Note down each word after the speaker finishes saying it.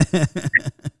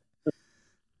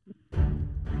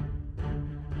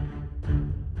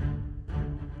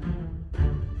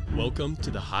Welcome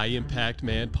to the High Impact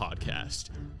Man podcast.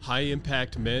 High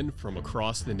impact men from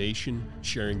across the nation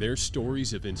sharing their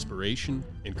stories of inspiration,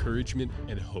 encouragement,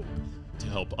 and hope to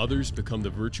help others become the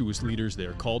virtuous leaders they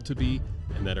are called to be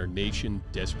and that our nation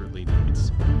desperately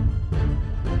needs.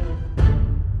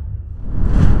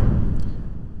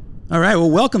 All right,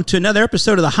 well, welcome to another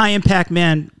episode of the High Impact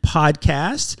Man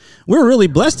podcast. We're really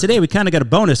blessed today. We kind of got a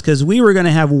bonus because we were going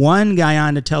to have one guy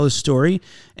on to tell his story,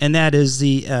 and that is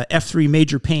the F3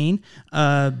 Major Payne.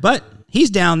 But he's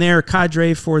down there,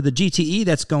 Cadre, for the GTE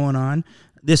that's going on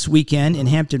this weekend in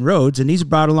Hampton Roads, and he's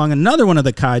brought along another one of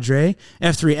the Cadre,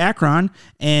 F3 Akron,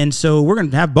 and so we're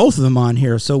going to have both of them on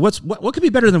here. So what could be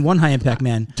better than one High Impact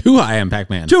Man? Two High Impact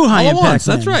Man. Two High Impact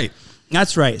Man. That's right.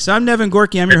 That's right. So I'm Nevin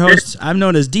Gorky. I'm your host. I'm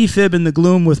known as D-Fib in the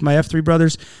Gloom with my F3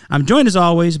 brothers. I'm joined as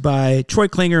always by Troy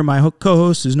Klinger, my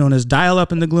co-host, who's known as Dial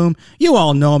Up in the Gloom. You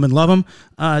all know him and love him.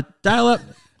 Dial Up,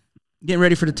 getting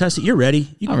ready for the Tussy. You're ready.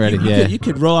 I'm ready, yeah. You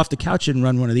could roll off the couch and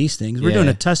run one of these things. We're doing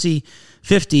a Tussy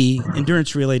 50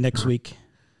 endurance relay next week.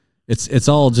 It's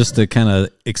all just to kind of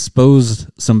expose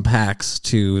some packs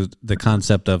to the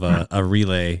concept of a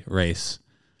relay race.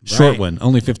 Short one,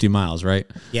 only 50 miles, right?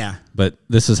 Yeah. But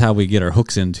this is how we get our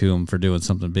hooks into them for doing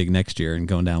something big next year and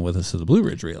going down with us to the Blue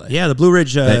Ridge Relay. Yeah, the Blue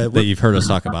Ridge. That you've heard us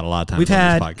talk about a lot of times. We've on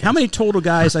had, this podcast. how many total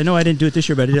guys? I know I didn't do it this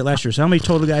year, but I did it last year. So how many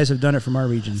total guys have done it from our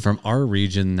region? From our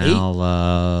region now,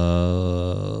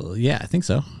 I think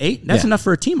so. 8? That's enough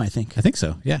for a team, I think. I think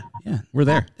so, yeah. We're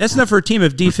there. That's enough for a team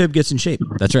if D-Fib gets in shape.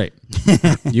 That's right.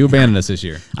 You abandoned us this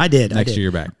year. I did. Next year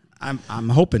you're back. I'm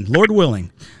hoping, Lord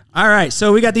willing. All right,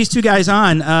 so we got these two guys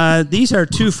on. These are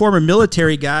two former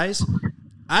military guys.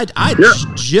 Just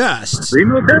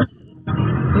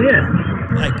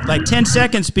like 10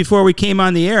 seconds before we came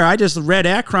on the air, I just read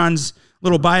Akron's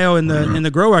little bio in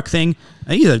the GrowRuck thing.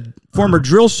 He's a former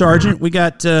drill sergeant. We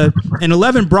got an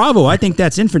 11 Bravo. I think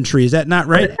that's infantry. Is that not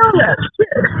right?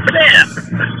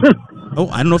 Oh,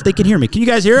 I don't know if they can hear me. Can you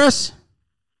guys hear us?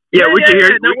 Yeah, we can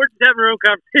hear you. No, we're just having our own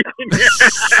conversation.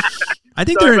 I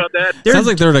think Sorry about that. Sounds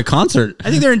like they're at a concert. I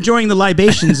think they're enjoying the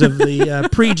libations of the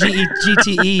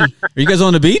pre-GTE. Are you guys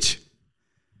on the beach?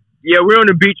 Yeah, we're on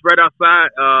the beach right outside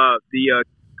the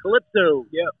Calypso.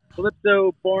 Yeah,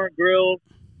 Calypso Bar and Grill,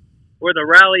 where the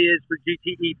rally is for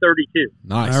GTE 32.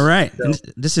 Nice. All right. So, and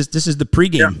this is the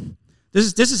pregame. Yeah.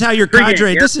 This is how your Pre-game,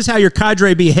 cadre. yeah. This is how your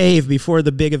cadre behave before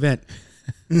the big event.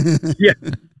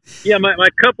 Yeah, my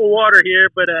cup of water here,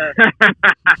 but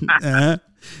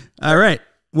All right.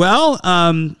 Well,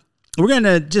 we're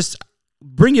gonna just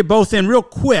bring you both in real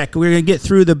quick. We're gonna get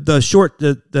through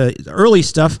the early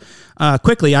stuff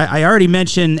quickly. I already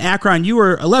mentioned Akron. You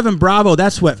were 11 Bravo.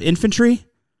 That's what, infantry?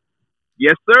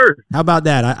 yes, sir. How about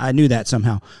that? I knew that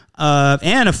somehow.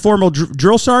 And a formal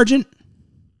drill sergeant.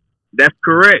 That's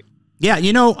correct. Yeah,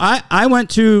 I went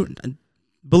to.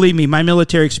 Believe me, my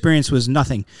military experience was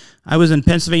nothing. I was in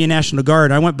Pennsylvania National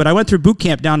Guard. I went through boot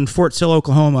camp down in Fort Sill,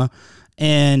 Oklahoma,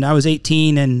 and I was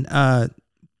 18, and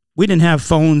we didn't have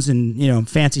phones and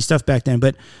fancy stuff back then.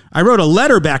 But I wrote a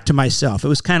letter back to myself. It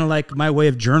was kind of like my way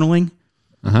of journaling.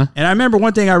 And I remember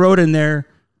one thing I wrote in there: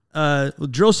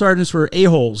 drill sergeants were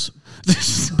a-holes,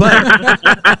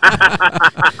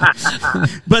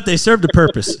 but they served a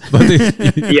purpose.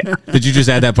 Did you just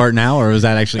add that part now, or was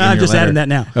that actually? I'm in your just letter? adding that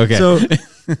now. Okay. So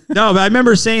no, but I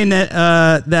remember saying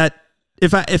that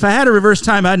if I had a reverse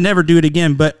time, I'd never do it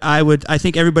again. But I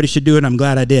think everybody should do it. And I'm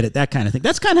glad I did it. That kind of thing.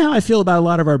 That's kind of how I feel about a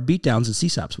lot of our beatdowns and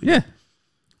CSOPs.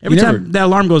 Every time that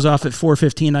alarm goes off at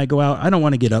 4:15, I go out. I don't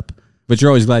want to get up. But you're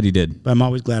always glad you did. But I'm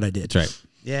always glad I did. That's right.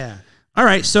 Yeah. All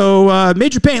right. So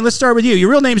Major Payne, let's start with you. Your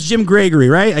real name's Jim Gregory,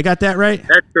 right? I got that right?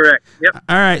 That's correct. Yep.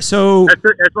 All right. So That's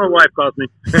what my wife calls me.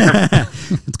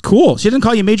 it's cool. She doesn't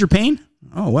call you Major Payne?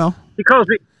 Oh, well. She calls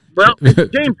me,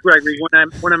 it's James Gregory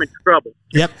when I'm in trouble.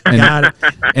 Yep. Got it.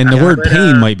 And the word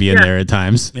pain might be in there at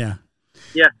times. Yeah.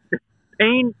 Yeah.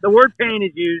 Pain. The word pain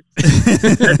is used.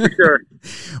 That's for sure.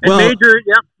 And Major,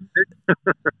 yep.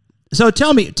 So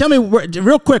tell me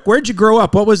real quick, where'd you grow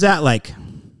up? What was that like?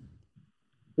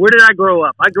 Where did I grow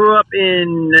up? I grew up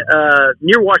in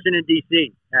near Washington,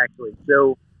 D.C., actually.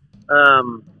 So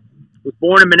was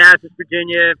born in Manassas,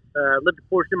 Virginia, lived a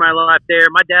portion of my life there.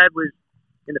 My dad was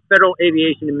in the Federal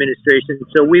Aviation Administration,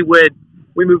 so we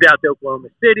moved out to Oklahoma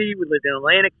City. We lived in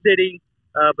Atlantic City,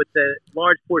 but the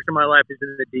large portion of my life is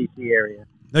in the D.C. area.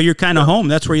 No, you're kind of home.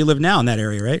 That's where you live now, in that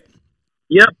area, right?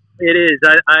 Yep, it is.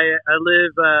 I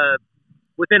live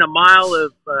within a mile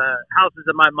of houses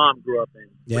that my mom grew up in.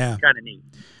 Yeah, kind of neat.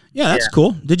 Yeah, that's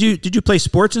cool. Did you play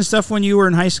sports and stuff when you were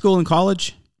in high school and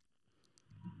college?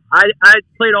 I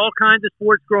played all kinds of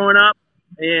sports growing up,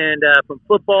 and from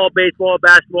football, baseball,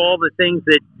 basketball, the things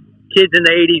that kids in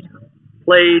the 80s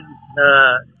played,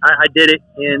 I did it.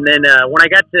 And then when I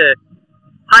got to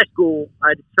high school,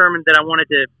 I determined that I wanted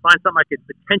to find something I could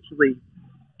potentially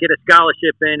get a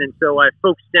scholarship in, and so I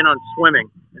focused in on swimming.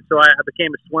 And so I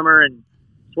became a swimmer and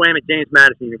swam at James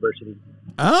Madison University.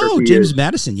 Oh, James years.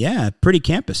 Madison. Yeah, pretty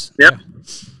campus. Yep.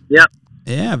 Yep.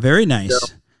 Yeah, very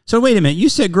nice. So wait a minute. You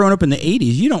said growing up in the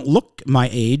 80s. You don't look my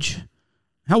age.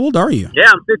 How old are you?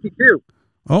 Yeah, I'm 52.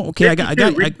 Oh, okay. I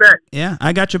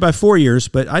got you by 4 years,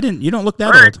 but you don't look that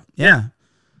All right. old. Yeah.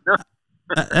 No.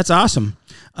 That's awesome.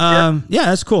 Yeah,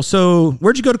 that's cool. So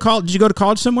where'd you go to college? Did you go to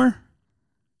college somewhere?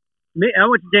 I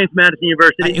went to James Madison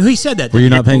University. He said that. Were you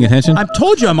not paying attention? I've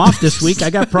told you I'm off this week. I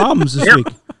got problems this week.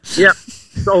 Yep.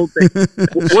 It's the old thing.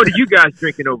 What are you guys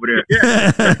drinking over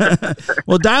there?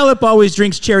 Well, Dial-Up always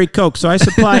drinks cherry Coke, so I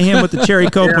supply him with the cherry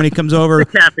Coke when he comes over.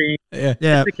 The caffeine.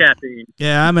 Yeah. The caffeine.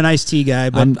 Yeah, I'm an iced tea guy.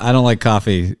 But I don't like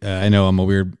coffee. I know I'm a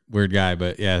weird guy,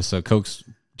 but yeah, so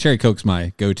cherry Coke's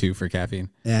my go-to for caffeine.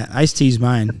 Yeah, iced tea's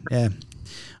mine. Yeah.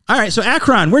 All right, so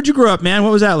Akron, where'd you grow up, man?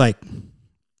 What was that like?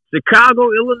 Chicago,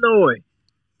 Illinois.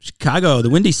 Chicago, the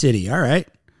Windy City. All right.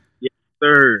 Yes,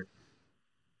 sir.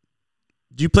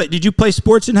 Did you play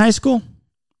sports in high school?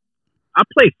 I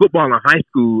played football in high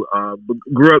school. But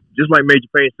grew up, just like Major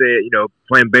Payne said,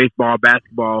 playing baseball,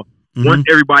 basketball. Mm-hmm. Once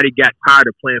everybody got tired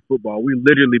of playing football, we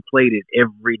literally played it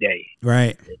every day.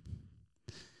 Right.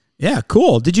 Yeah,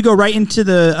 cool. Did you go right into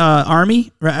the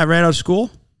Army right out of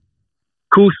school?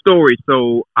 Cool story.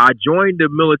 So I joined the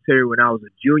military when I was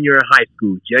a junior in high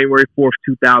school, January 4th,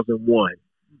 2001.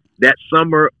 That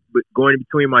summer, going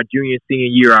between my junior and senior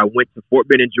year, I went to Fort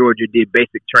Benning, Georgia, did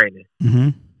basic training. Mm-hmm.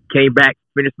 Came back,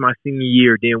 finished my senior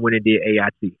year, then went and did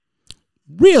AIT.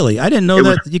 Really? I didn't know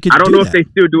you could do that. I don't know if they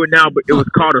still do it now, but it was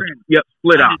called a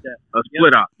split op. A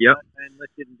split op. Yep. And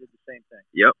enlisted and did the same thing.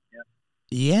 Yep.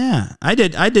 Yeah.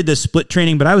 I did the split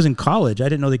training, but I was in college. I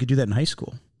didn't know they could do that in high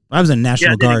school. I was in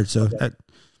National Guard, so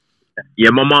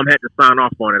my mom had to sign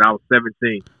off on it. I was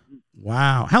 17.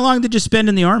 Wow. How long did you spend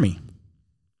in the Army?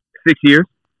 6 years.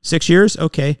 6 years?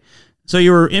 Okay. So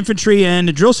you were infantry and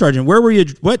a drill sergeant. Where were you?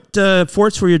 What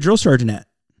forts were you a drill sergeant at?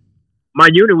 My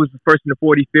unit was the 1st and the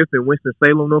 45th in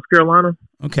Winston-Salem, North Carolina.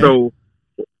 Okay. So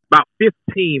about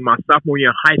 15, my sophomore year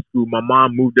in high school, my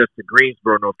mom moved us to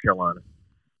Greensboro, North Carolina.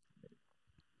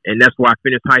 And that's where I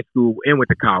finished high school and went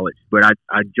to college. But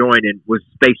I joined and was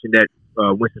stationed at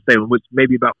Winston-Salem, which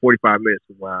maybe about 45 minutes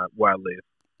from where I live.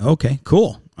 Okay,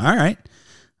 cool. All right.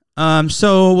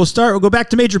 So we'll go back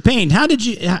to Major Payne. When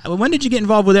did you get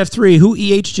involved with F3? Who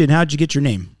EH'd you and how did you get your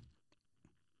name?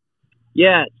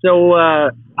 Yeah, so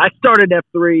I started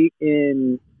F3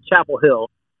 in Chapel Hill,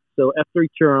 so F3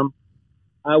 Churum.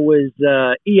 I was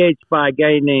EH'd by a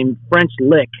guy named French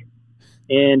Lick,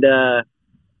 and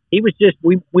he was just,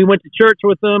 we went to church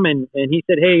with him, and he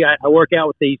said, hey, I work out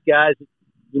with these guys.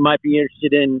 You might be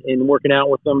interested in working out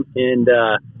with them, and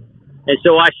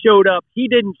so I showed up. He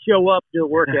didn't show up to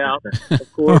work out,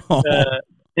 of course,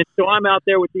 and so I'm out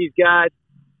there with these guys,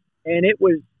 and it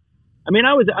was,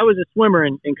 I was a swimmer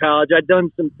in college. I'd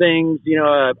done some things,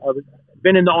 I've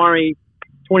been in the Army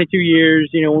 22 years,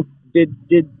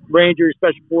 did Rangers,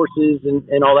 Special Forces,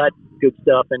 and all that good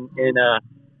stuff. And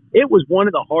it was one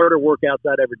of the harder workouts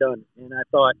I'd ever done. And I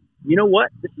thought, you know what,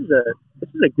 this is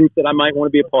a group that I might want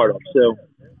to be a part of. So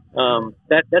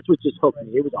that's what just hooked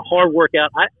me. It was a hard workout.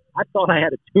 I thought I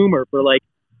had a tumor for like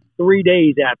 3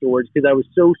 days afterwards because I was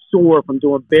so sore from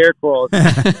doing bear crawls,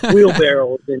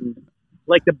 wheelbarrows, and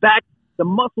like the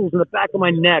muscles in the back of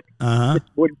my neck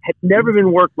had never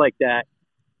been worked like that.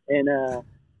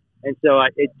 And so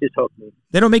it just hooked me.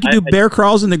 They don't make you do bear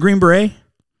crawls in the Green Beret?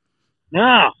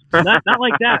 No, not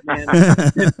like that, man.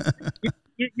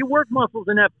 You work muscles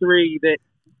in F3 that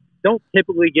don't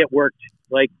typically get worked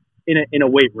like in a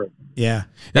weight room. Yeah.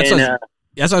 That's what I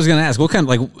was going to ask. What kind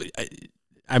of,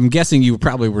 I'm guessing you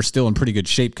probably were still in pretty good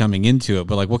shape coming into it,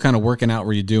 but like what kind of working out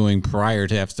were you doing prior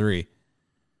to F3?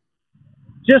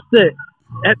 Just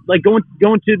like going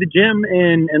to the gym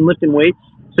and lifting weights.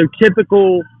 So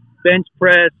typical bench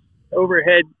press,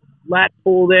 overhead lat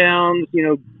pull downs,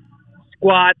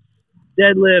 squats,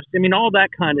 deadlifts. All that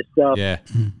kind of stuff. Yeah.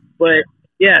 But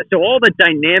yeah, so all the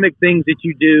dynamic things that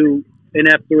you do in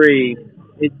F3,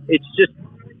 it's just,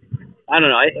 I don't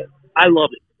know. I love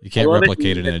it. You can't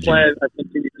replicate it in a gym. I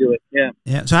continue to do it. Yeah.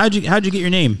 Yeah. So how'd you get your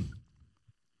name?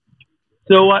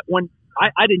 So when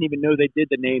I didn't even know they did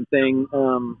the name thing.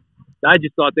 I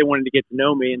just thought they wanted to get to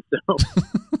know me, and so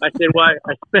I said, "Well,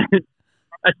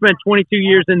 I spent 22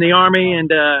 years in the Army,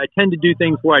 and I tend to do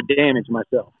things where I damage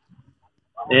myself."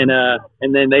 and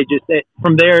then they just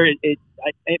from there it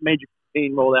Major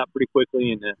Payne rolled out pretty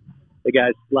quickly, and the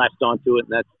guys latched onto it,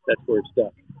 and that's where it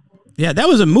stuck. Yeah, that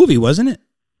was a movie, wasn't it?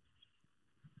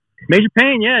 Major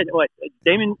Payne, yeah. What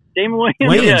Damon Williams?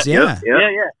 Williams, yeah.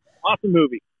 Awesome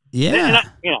movie. Yeah,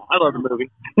 I love the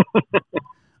movie.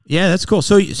 Yeah, that's cool.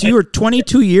 So you were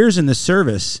 22 years in the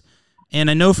service, and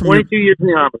I know from 22 years in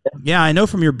the Army. Yeah, I know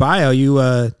from your bio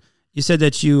you said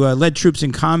that you led troops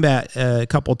in combat a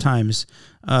couple times.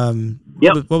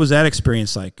 What was that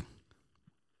experience like?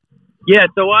 Yeah,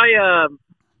 so I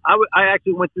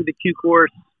actually went through the Q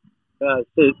course,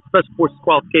 the Special Forces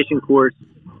Qualification course,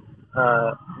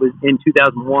 was in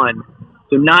 2001.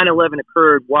 So 9/11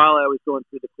 occurred while I was going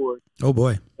through the course. Oh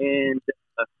boy! And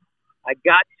I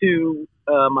got to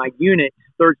my unit,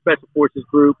 3rd Special Forces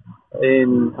Group,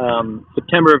 in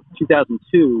September of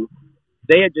 2002.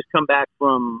 They had just come back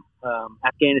from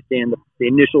Afghanistan, the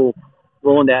initial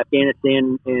roll into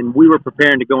Afghanistan, and we were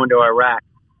preparing to go into Iraq.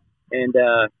 And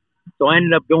so I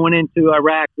ended up going into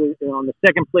Iraq on the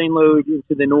 2nd plane load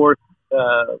into the north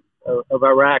of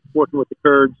Iraq, working with the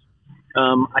Kurds.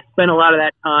 I spent a lot of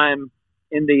that time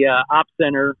in the ops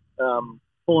center,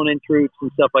 pulling in troops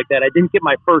and stuff like that. I didn't get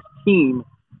my first team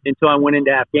until I went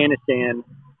into Afghanistan,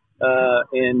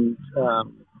 and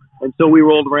so we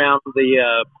rolled around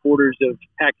the borders of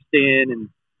Pakistan and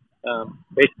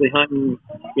basically hunting,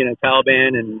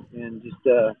 Taliban and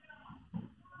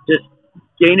just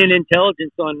gaining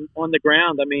intelligence on the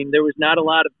ground. I mean, there was not a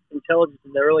lot of intelligence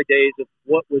in the early days of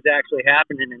what was actually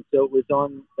happening, and so it was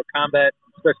on the combat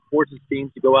special forces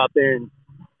teams to go out there and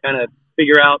kind of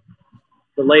figure out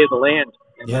the lay of the land.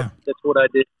 And that's what I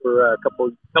did for a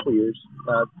couple years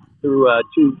through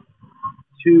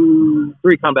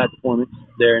 3 combat deployments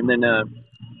there, and then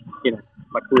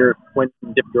my career went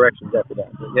in different directions after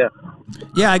that. But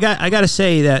I got to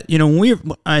say that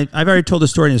when I've already told the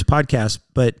story in this podcast,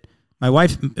 but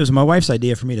it was my wife's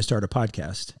idea for me to start a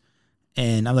podcast,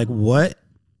 and I'm like, what?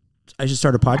 I should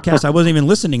start a podcast. I wasn't even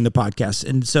listening to podcasts,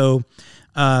 and so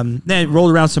then I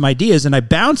rolled around some ideas, and I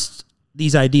bounced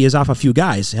these ideas off a few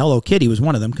guys. Hello Kitty was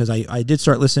one of them, because I did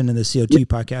start listening to the COT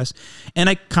podcast, and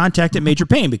I contacted Major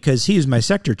Payne because he was my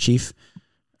sector chief,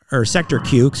 or sector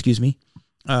Q, excuse me,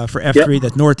 for F3,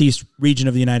 the Northeast region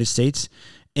of the United States,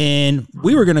 and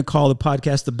we were going to call the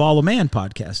podcast the Ball of Man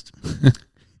podcast.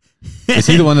 Is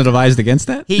he the one that advised against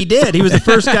that? He did. He was the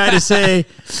first guy to say,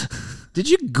 did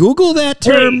you Google that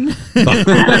term?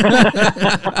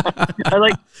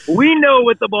 We know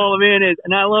what the Ball of Man is,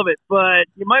 and I love it, but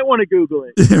you might want to Google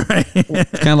it. Right.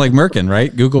 It's kind of like Merkin,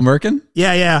 right? Google Merkin?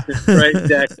 Yeah. Right,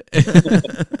 exactly.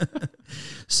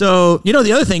 So,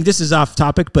 the other thing, this is off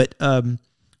topic, but in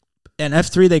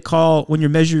F3 they call, when you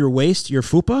measure your waist, your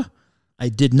fupa. I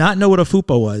did not know what a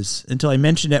fupa was until I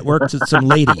mentioned at work to some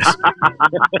ladies.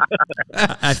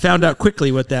 I found out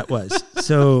quickly what that was.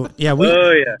 So, yeah.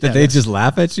 Did they just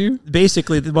laugh at you?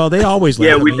 Basically, well, they always laugh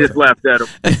at me. Yeah, we just laughed at them.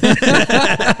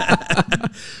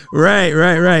 Right.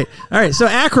 All right, so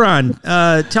Akron,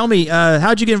 tell me,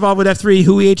 how'd you get involved with F3?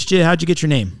 Who EH'd you? How'd you get your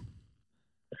name?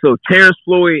 So, Terrence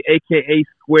Floyd, a.k.a.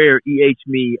 Square, EH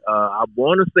me. I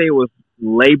want to say it was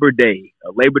Labor Day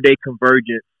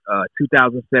Convergence.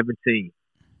 2017.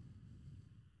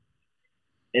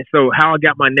 And so how I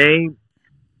got my name,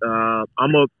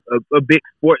 I'm a big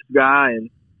sports guy, and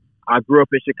I grew up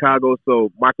in Chicago, so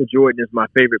Michael Jordan is my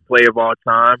favorite player of all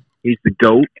time. He's the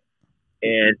GOAT.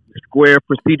 And Square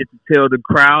proceeded to tell the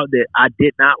crowd that I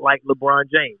did not like LeBron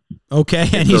James. Okay,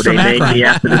 and he's from Akron. So they named me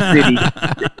after the city.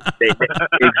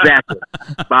 Exactly.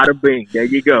 Bada bing. There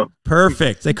you go.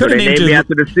 Perfect. They could have named me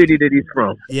after the city that he's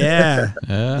from. Yeah.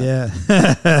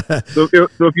 So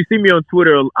if you see me on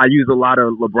Twitter, I use a lot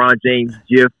of LeBron James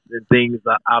GIFs and things.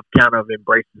 I've kind of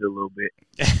embraced it a little bit.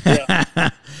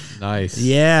 Yeah. Nice.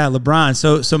 Yeah, LeBron.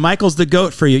 So Michael's the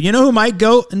GOAT for you. You know who my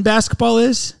GOAT in basketball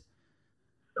is?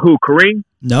 Who, Kareem?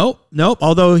 Nope.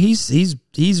 Although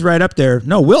he's right up there.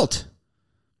 No, Wilt.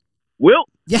 Wilt?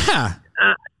 Yeah.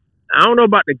 I don't know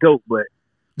about the GOAT, but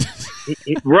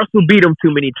Russell beat him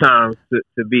too many times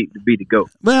to be the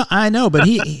GOAT. Well, I know, but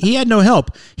he had no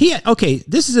help.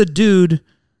 This is a dude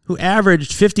who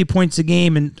averaged 50 points a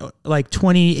game and like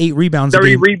 28 rebounds.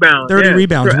 30 rebounds. 30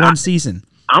 rebounds one season.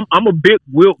 I'm a big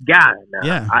Wilt guy now.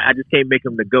 Yeah. I just can't make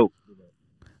him the GOAT.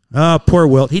 Oh, poor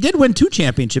Wilt. He did win 2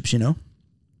 championships,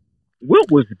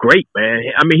 Wilt was great, man.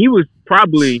 I mean, he was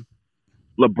probably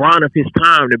LeBron of his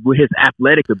time with his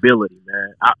athletic ability,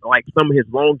 man. Like some of his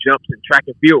long jumps and track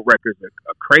and field records are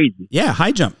crazy. Yeah,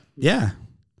 high jump. Yeah.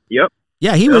 Yep.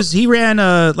 Yeah, he ran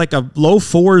like a low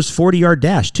 4s 40-yard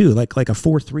dash too, like a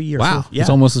 4.3 or wow. 4. Yeah. It's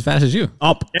almost as fast as you.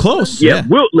 Oh, close. Yeah,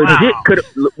 Wilt legit could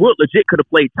have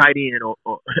played tight end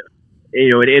or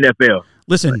in the NFL.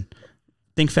 Listen,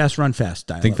 think fast, run fast.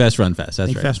 Think fast, run fast. That's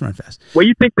think right. fast, run fast. Where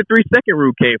you think the 3-second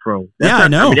rule came from? I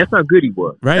know. I mean, that's how good he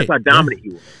was. Right. That's how dominant he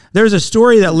was. There's a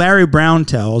story that Larry Brown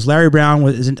tells. Larry Brown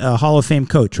was a Hall of Fame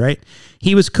coach, right?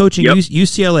 He was coaching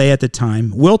UCLA at the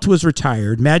time. Wilt was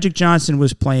retired. Magic Johnson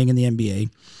was playing in the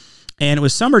NBA. And it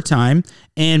was summertime,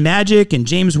 and Magic and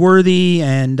James Worthy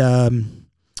and a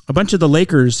bunch of the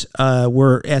Lakers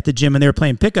were at the gym, and they were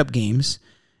playing pickup games.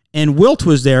 And Wilt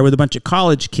was there with a bunch of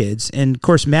college kids. And, of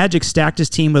course, Magic stacked his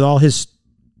team with all his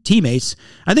teammates.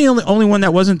 I think the only one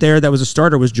that wasn't there that was a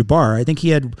starter was Jabbar. I think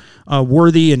he had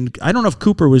Worthy, and I don't know if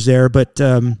Cooper was there, but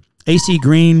AC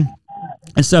Green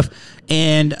and stuff.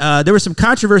 And there was some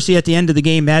controversy at the end of the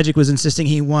game. Magic was insisting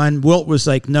he won. Wilt was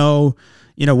like, no,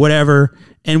 whatever.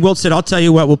 And Wilt said, I'll tell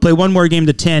you what, we'll play one more game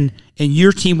to 10, and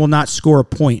your team will not score a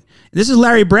point. And this is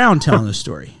Larry Brown telling the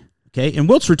story. Okay, and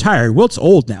Wilt's retired. Wilt's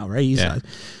old now, right? He's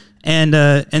and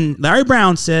Larry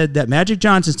Brown said that Magic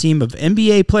Johnson's team of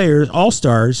NBA players,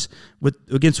 all-stars,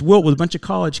 against Wilt with a bunch of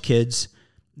college kids,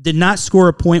 did not score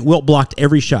a point. Wilt blocked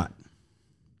every shot,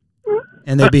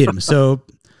 and they beat him. So,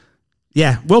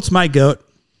 yeah, Wilt's my GOAT.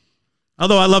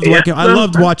 Although I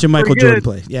loved watching Michael Jordan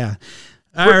play. Yeah.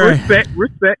 All right.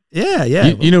 Respect. Yeah, yeah.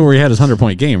 You know where he had his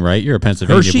 100-point game, right? You're a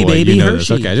Pennsylvania Hershey, boy. baby, You know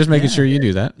Hershey. this. Okay, just making sure you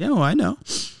knew that. Yeah, well, I know.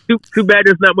 Too bad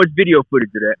there's not much video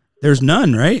footage of that. There's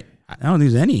none, right? I don't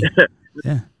think there's any.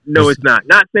 Yeah. No, it's not.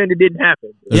 Not saying it didn't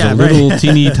happen. There's a little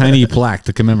teeny tiny plaque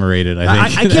to commemorate it. I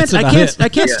think I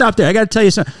can't stop there. I got to tell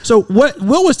you something. So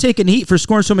Will was taking heat for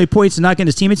scoring so many points and not getting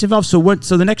his teammates involved. So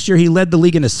the next year he led the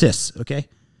league in assists. Okay.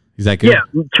 Is that good? Yeah,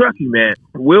 trust me, man.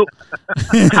 Will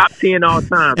top 10 all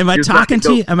time. Am I talking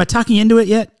to you? Am I talking you into it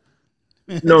yet?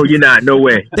 No, you're not. No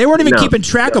way. They weren't even keeping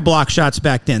track of block shots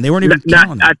back then. They weren't even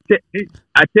counting them.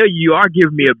 I tell you are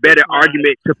giving me a better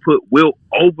argument to put Wilt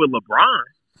over LeBron.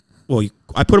 Well,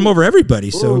 I put him over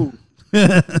everybody. So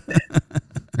yeah,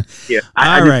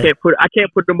 I can't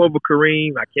put him over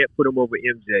Kareem. I can't put him over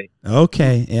MJ.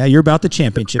 Okay, yeah, you're about the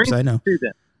championships. I know.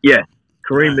 Yeah,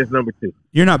 Kareem is number 2.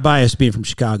 You're not biased being from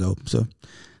Chicago, so.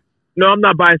 No, I'm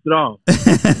not biased at all.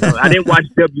 No, I didn't watch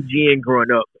WGN growing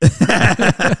up.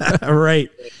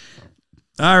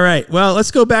 All right. Well, let's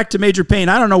go back to Major Payne.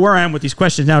 I don't know where I am with these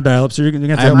questions now, Dial-Up. So you're going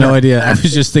to I have no idea. I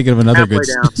was just thinking of another good.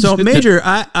 So Major,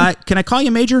 can I call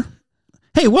you Major?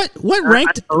 Hey, what rank?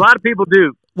 A lot of people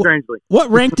do. Strangely, what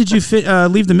rank did you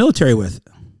leave the military with?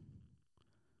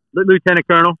 Lieutenant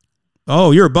Colonel.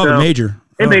 Oh, you're above a major.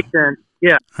 It makes sense.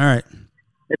 Yeah. All right.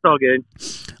 It's all good.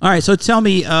 All right. So tell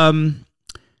me, when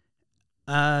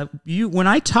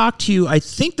I talked to you, I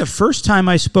think the first time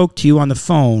I spoke to you on the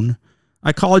phone,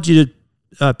 I called you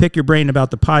to pick your brain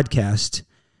about the podcast.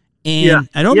 And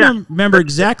I don't remember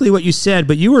exactly what you said,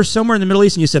 but you were somewhere in the Middle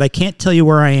East and you said, I can't tell you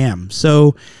where I am.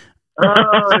 So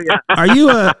are you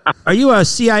a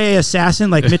CIA assassin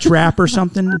like Mitch Rapp or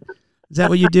something? Is that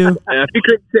what you do?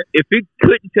 If he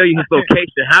couldn't tell you his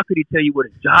location, how could he tell you what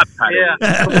his job title is?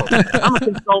 Yeah. I'm a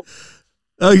consultant.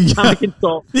 Oh, yeah. I'm a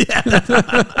consultant. Yeah.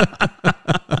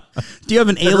 Do you have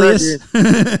an alias?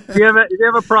 If you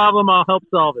have a problem, I'll help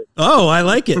solve it. Oh, I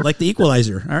like it. Like the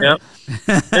Equalizer. All right.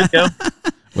 Yep. There you go.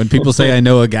 When people say, I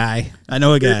know a guy. I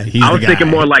know a guy. He's I was the thinking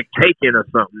guy. more like Taken or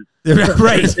something.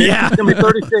 Right. Yeah. It's going to be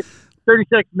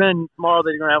 36 men tomorrow that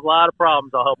are going to have a lot of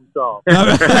problems. I'll help them solve.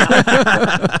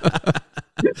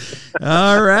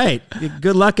 All right.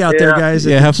 Good luck out there, guys.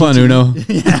 Yeah, have fun, Uno.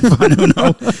 Yeah, have fun,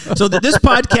 Uno. So this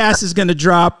podcast is going to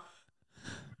drop.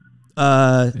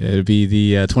 It'll be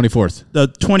the 24th. The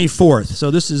 24th. So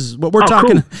this is what we're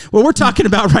talking. Cool. What we're talking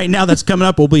about right now. That's coming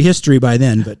up will be history by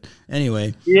then. But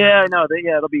anyway. Yeah, no,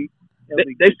 it'll be.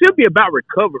 They should be about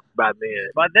recovered by then.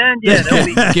 By then, yeah, they'll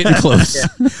be Getting close. Yeah.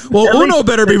 Well, At Uno least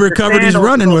better be the recovered. He's sand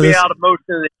running will with be us. out of most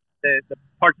of the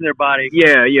parts of their body.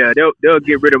 Yeah, they'll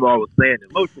get rid of all the sand.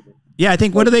 Most of them. Yeah, I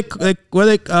think what do they call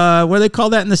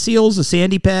that in the SEALs? A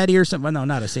sandy patty or something? No,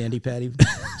 not a sandy patty.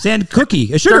 Sand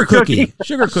cookie, a sugar cookie,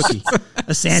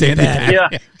 a sandy patty. Yeah,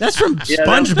 That's from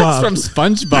SpongeBob. That's from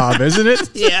SpongeBob, isn't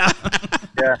it? Yeah.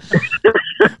 yeah.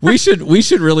 We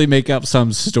should really make up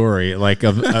some story like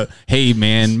of hey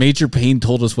man, Major Payne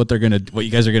told us what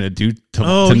you guys are gonna do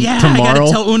tomorrow. I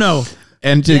gotta tell Uno.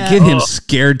 And to get him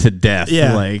scared to death,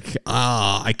 Yeah.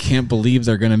 I can't believe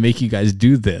they're going to make you guys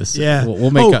do this. Yeah, We'll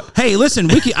make up. Hey, listen,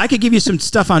 I could give you some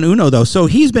stuff on Uno though. So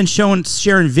he's been sharing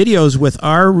videos with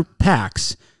our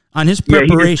packs on his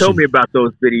preparation. Yeah, he just told me about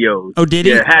those videos. Oh, did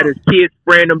he? Yeah, had his kids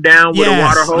spraying them down with a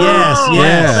water hose.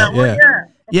 Yes.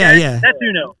 Yeah, yeah. That's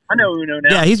Uno. I know Uno now.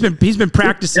 Yeah, he's been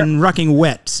practicing rucking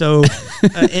wet. So,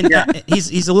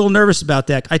 he's a little nervous about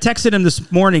that. I texted him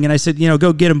this morning and I said,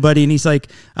 go get him, buddy. And he's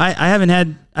like, I haven't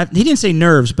had. He didn't say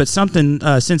nerves, but something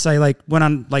since I went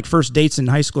on first dates in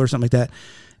high school or something like that.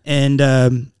 And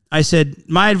I said,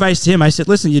 my advice to him, I said,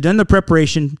 listen, you've done the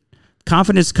preparation.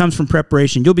 Confidence comes from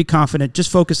preparation. You'll be confident.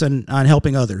 Just focus on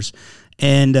helping others.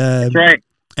 And that's right.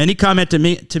 And he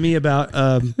commented to me about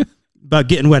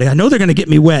getting wet. I know they're going to get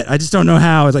me wet. I just don't know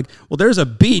how. I was like, well, there's a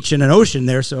beach and an ocean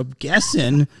there, so I'm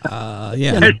guessing. Yeah,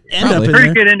 end up in pretty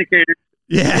there. good indicator.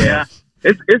 Yeah.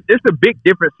 It's a big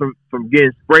difference from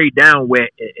getting sprayed down wet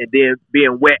and then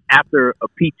being wet after a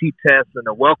PT test and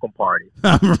a welcome party.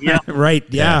 Yeah. Right.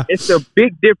 Yeah. It's a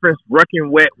big difference rucking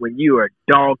wet when you are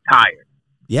dog tired.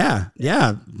 Yeah.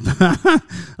 Yeah.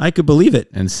 I could believe it.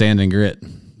 And sand and grit.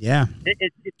 Yeah.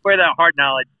 It's where that hard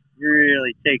knowledge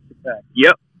really takes effect.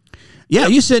 Yep. Yeah.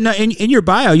 You said in your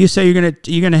bio, you say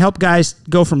you're gonna help guys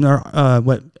go from their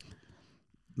what?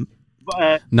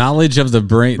 Knowledge of the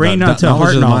brain to knowledge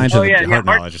heart of the mind knowledge. to the heart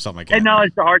knowledge or something like that. Head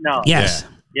knowledge to heart knowledge. Yes.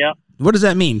 Yeah. What does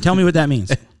that mean? Tell me what that means.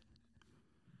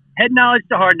 Head knowledge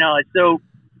to heart knowledge. So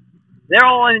they're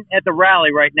all at the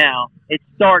rally right now. It's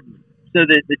starting. So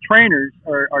the trainers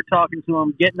are talking to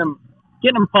them, getting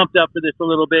them pumped up for this a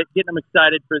little bit, getting them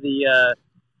excited for the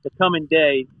coming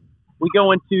day. We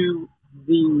go into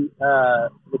the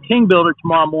King Builder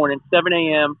tomorrow morning, 7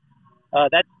 a.m.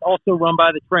 That's also run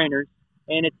by the trainers,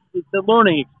 and it's a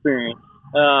learning experience.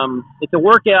 It's a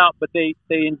workout, but they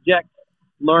inject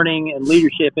learning and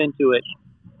leadership into it.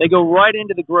 They go right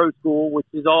into the Grow School, which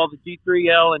is all the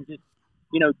G3L and just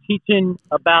teaching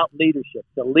about leadership.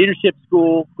 So leadership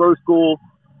school, Grow School.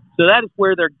 So that is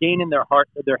where they're gaining their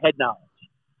head knowledge.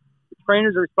 The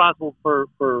trainers are responsible for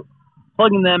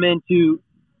plugging them into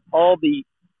all the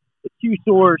Q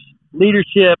source,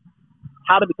 leadership,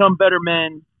 how to become better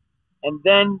men, and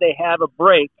then they have a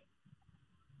break.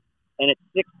 And at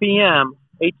 6 p.m.,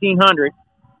 1800,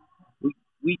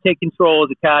 we take control of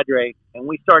the Cadre, and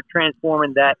we start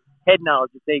transforming that head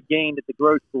knowledge that they gained at the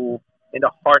Grow School into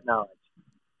heart knowledge.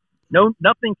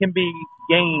 Nothing can be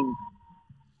gained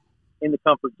in the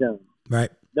comfort zone.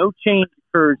 Right. No change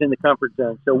occurs in the comfort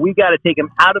zone. So we got to take them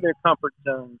out of their comfort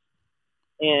zones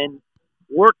and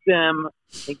work them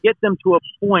and get them to a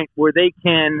point where they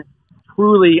can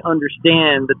truly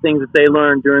understand the things that they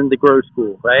learned during the Grow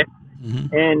School, right?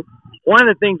 Mm-hmm. And one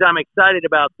of the things I'm excited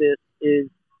about this is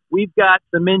we've got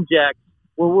some injects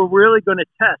where we're really going to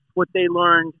test what they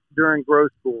learned during Grow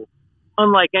School,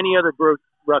 unlike any other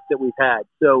GrowRuck that we've had.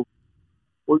 So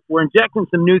we're injecting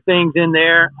some new things in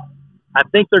there. I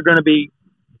think they're going to be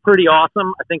pretty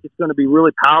awesome. I think it's going to be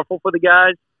really powerful for the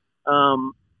guys,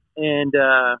 and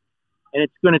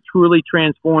it's going to truly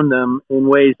transform them in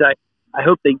ways that I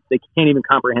hope they can't even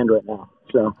comprehend right now.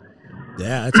 So,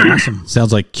 yeah, that's awesome.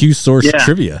 Sounds like Q source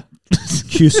trivia.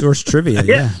 Q source trivia.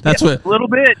 Yeah. That's what a little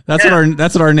bit. That's what our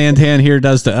Nantan here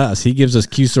does to us. He gives us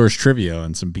Q source trivia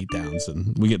and some beatdowns,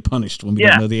 and we get punished when we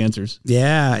don't know the answers.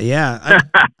 Yeah, yeah.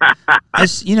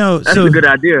 That's a good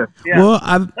idea. Yeah. Well,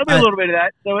 there'll be a little bit of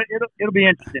that, so it'll be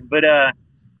interesting. But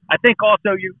I think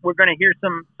also we're going to hear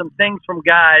some things from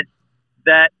guys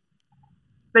that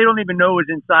they don't even know is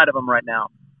inside of them right now.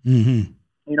 Mm-hmm.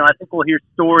 I think we'll hear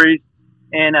stories,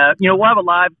 and we'll have a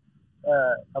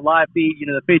live feed,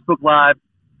 the Facebook Live.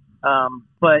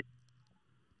 But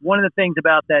one of the things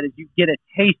about that is you get a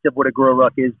taste of what a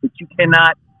GrowRuck is, but you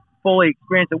cannot fully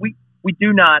experience it. We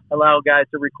do not allow guys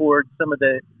to record some of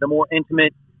the more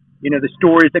intimate, the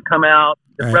stories that come out,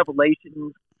 the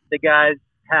revelations the guys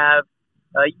have.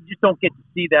 You just don't get to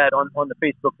see that on the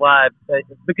Facebook Live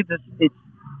because it's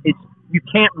you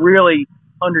can't really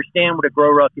understand what a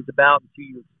GrowRuck is about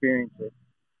until you experience it.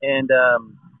 And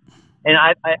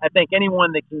I think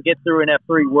anyone that can get through an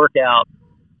F3 workout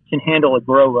can handle a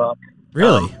GrowRuck.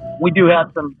 Really? We do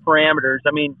have some parameters.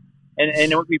 I mean,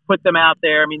 and we put them out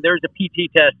there. I mean, there's a PT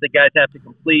test that guys have to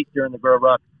complete during the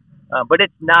GrowRuck, but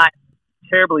it's not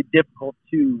terribly difficult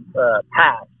to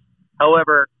pass.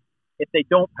 However, if they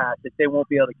don't pass it, they won't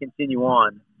be able to continue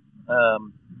on.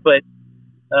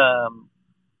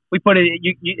 We put it.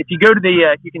 If you go to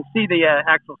the, you can see the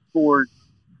actual scores.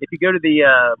 If you go to the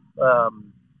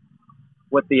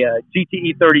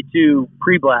GTE 32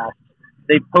 pre-blast,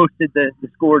 they've posted the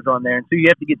scores on there, and so you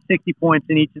have to get 60 points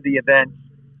in each of the events,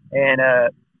 and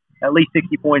at least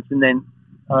 60 points, and then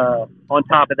on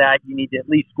top of that, you need to at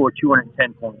least score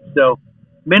 210 points. So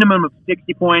minimum of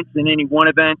 60 points in any one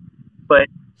event, but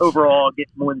overall get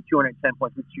more than 210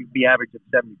 points, which would be average of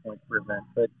 70 points per event.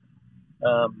 But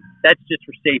that's just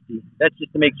for safety. That's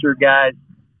just to make sure guys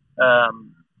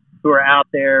who are out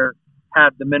there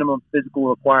have the minimum physical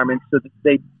requirements so that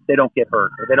they don't get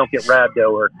hurt or they don't get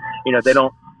rhabdo or, they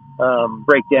don't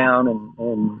break down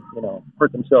and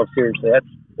hurt themselves seriously.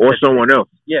 Or someone else.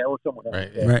 Yeah, or someone else.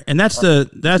 Right. Yeah. Right. And that's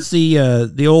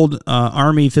the old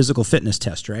Army physical fitness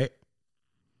test, right?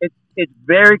 It's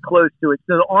very close to it.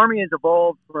 So the Army has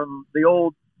evolved from the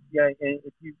old, if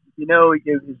you know, it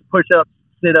was push-ups,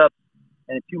 sit-ups,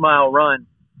 and a 2-mile run.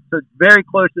 So it's very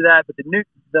close to that. But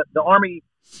the Army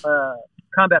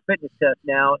combat fitness test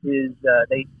now is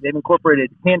they've incorporated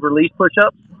hand release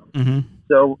push-ups. Mm-hmm.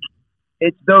 So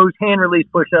it's those hand release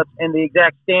push-ups and the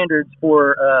exact standards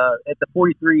for at the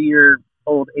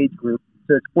 43-year-old age group.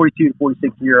 So it's 42 to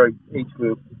 46-year-old age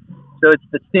group. So it's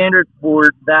the standard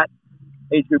for that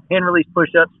age group, hand release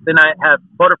push-ups. Then I have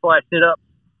butterfly sit-ups,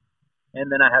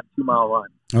 and then I have 2-mile run.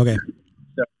 Okay.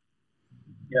 So,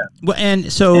 yeah. Well,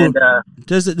 and so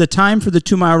does the time for the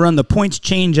 2-mile run, the points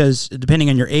change as depending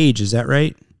on your age? Is that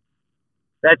right?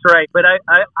 That's right. But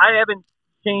I haven't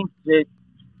changed it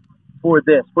for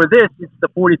this. For this, it's the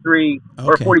 43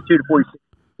 or 42 to 46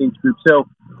 age group. So,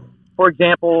 for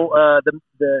example,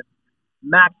 the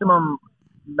maximum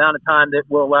amount of time that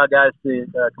will allow guys to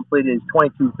complete it is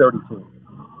 22:32.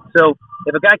 So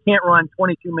if a guy can't run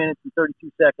 22 minutes and 32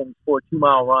 seconds for a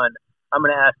 2-mile run, I'm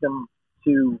going to ask him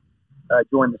to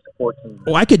join the support team.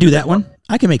 Oh, I could do that one.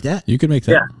 I can make that. You can make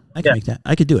that. Yeah. I can make that.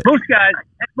 I could do it. Most guys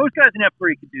in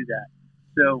F3 can do that.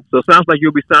 So it sounds like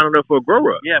you'll be signing up for a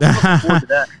GrowRuck. yeah, we're looking forward to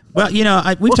that.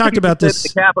 Well, we've talked about this. The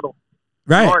capital.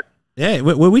 Right. Smart. Yeah,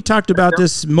 we talked about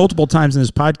this multiple times in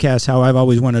this podcast, how I've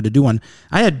always wanted to do one.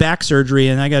 I had back surgery,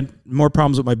 and I got more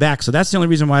problems with my back, so that's the only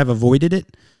reason why I've avoided it.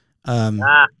 And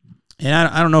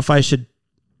I don't know if I should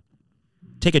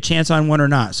take a chance on one or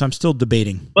not, so I'm still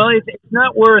debating. Well, it's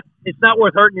not worth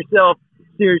hurting yourself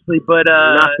seriously, but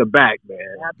Not the back, man.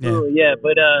 absolutely, yeah.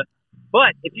 But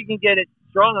if you can get it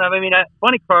strong enough, I mean,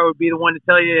 Funny Car would be the one to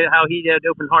tell you how he had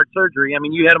open heart surgery. I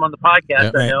mean, you had him on the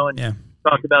podcast, I know, and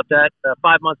talked about that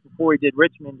 5 months before he did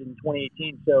Richmond in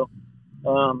 2018. So,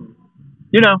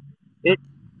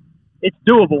 it's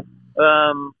doable.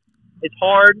 It's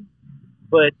hard,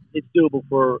 but it's doable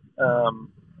for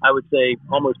I would say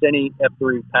almost any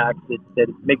F3 pack that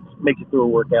makes it through a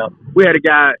workout. We had a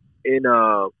guy in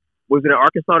was it in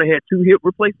Arkansas that had 2 hip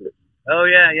replacements? Oh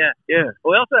yeah.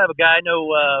 Well, we also have a guy. I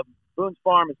know Boone's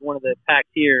Farm is one of the packs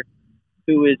here,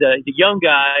 who is he's a young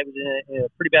guy. He was in a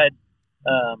pretty bad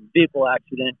vehicle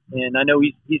accident, and I know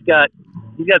he's got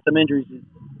some injuries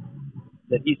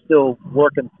that he's still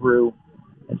working through,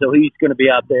 and so he's going to be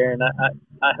out there, and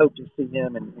I hope to see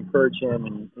him and encourage him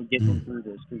and get him through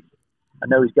this. I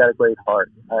know he's got a great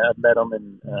heart. I've met him,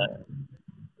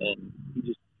 and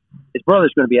his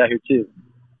brother's going to be out here too.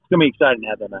 It's going to be exciting to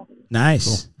have them out here.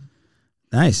 Nice. Cool.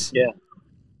 Nice. Yeah.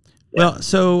 Well,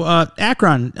 so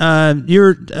Akron,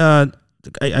 you're.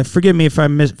 Forgive me if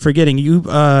I'm forgetting. You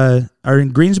are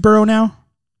in Greensboro now.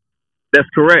 That's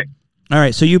correct. All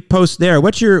right, so you post there.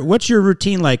 What's your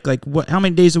routine like? Like, how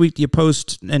many days a week do you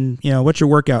post? And what's your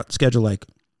workout schedule like?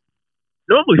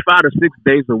 Normally 5 to 6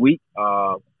 days a week,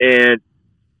 and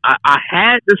I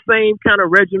had the same kind of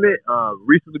regimen.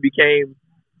 Recently became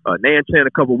Nantan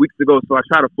a couple of weeks ago, so I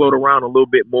try to float around a little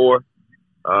bit more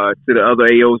to the other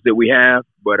AOs that we have.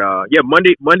 But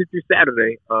Monday through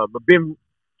Saturday, I've been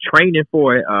training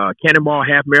for a Cannonball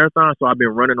half marathon, so I've been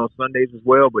running on Sundays as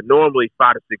well. But normally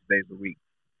 5 to 6 days a week.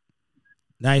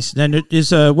 Nice. Then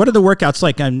what are the workouts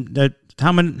like?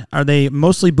 How many are they?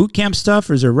 Mostly boot camp stuff,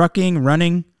 or is there rucking,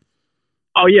 running?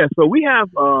 Oh yeah, so we have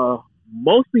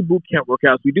mostly boot camp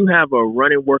workouts. We do have a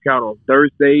running workout on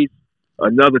Thursdays,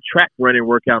 another track running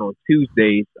workout on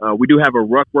Tuesdays. We do have a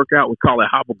ruck workout. We call it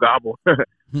Hobble Gobble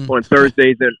on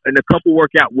Thursdays, and a couple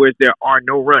workout where there are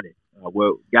no running.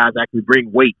 Where guys actually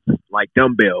bring weights like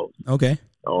dumbbells. Okay.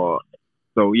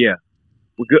 So yeah,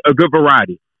 a good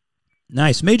variety.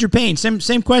 Nice. Major Payne,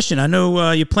 same question. I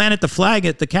know you planted the flag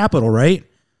at the Capitol, right?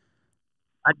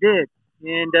 I did,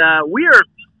 and we are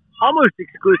almost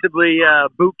exclusively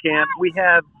boot camp. We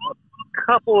have a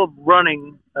couple of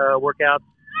running workouts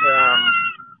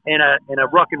and a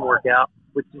rucking workout,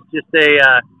 which is just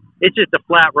it's just a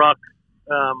flat ruck.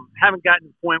 Haven't gotten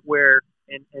to the point where,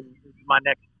 and my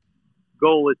next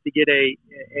goal is to get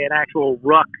an actual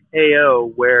ruck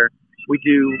AO where we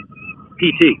do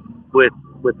PT with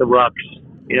the rucks,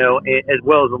 as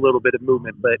well as a little bit of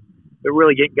movement, but we're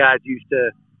really getting guys used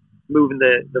to moving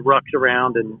the rucks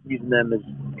around and using them as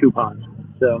coupons.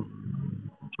 So,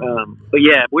 but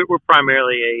yeah, we're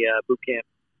primarily a boot camp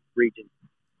region.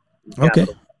 Okay.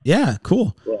 Yeah.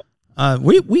 Cool. Yeah.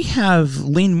 We have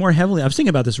leaned more heavily. I was thinking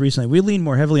about this recently. We lean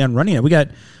more heavily on running it. We got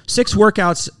 6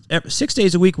 workouts, 6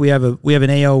 days a week. We have an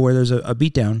AO where there's a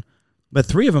beat down, but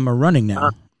 3 of them are running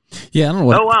now. Yeah, I don't know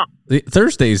what. Oh, wow.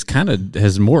 Thursdays kind of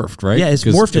has morphed, right? Yeah, it's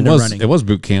morphed into running. It was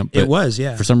boot camp. It was,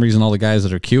 yeah. For some reason, all the guys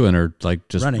that are queuing are like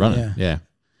just running. Yeah,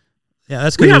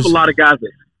 that's We good. have a lot of guys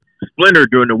that splinter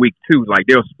during the week too. Like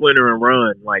they'll splinter and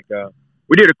run. Like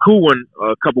we did a cool one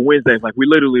a couple Wednesdays. Like we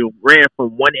literally ran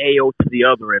from one AO to the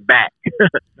other and back.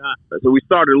 So we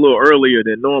started a little earlier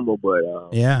than normal, but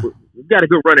we've got a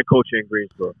good running culture in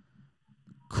Greensboro.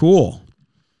 Cool.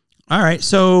 All right,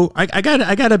 so I got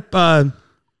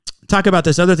talk about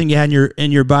this other thing you had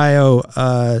in your bio,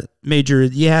 Major.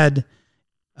 You had,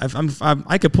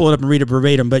 I could pull it up and read it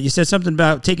verbatim, but you said something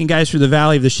about taking guys through the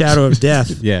valley of the shadow of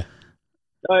death. Yeah.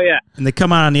 Oh, yeah. And they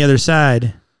come out on the other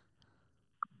side.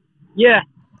 Yeah.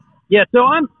 Yeah. So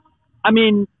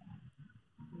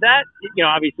that,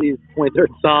 obviously is 23rd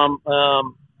Psalm.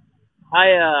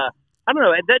 I don't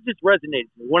know. That just resonated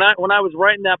with me. When I was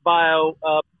writing that bio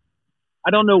up, I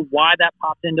don't know why that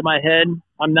popped into my head.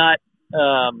 I'm not,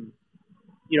 I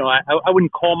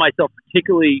wouldn't call myself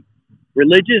particularly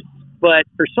religious, but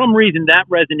for some reason that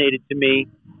resonated to me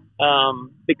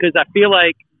because I feel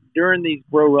like during these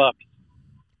GrowRucks,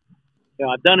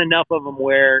 I've done enough of them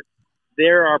where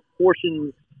there are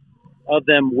portions of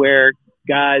them where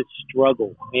guys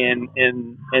struggle and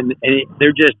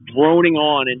they're just droning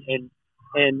on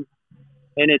and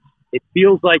it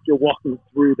feels like you're walking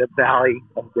through the valley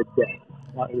of the death,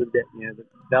 the valley of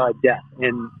death,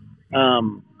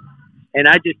 and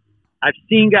I've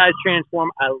seen guys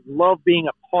transform. I love being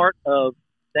a part of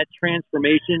that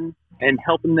transformation and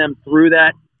helping them through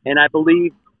that. And I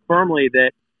believe firmly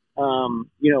that,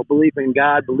 belief in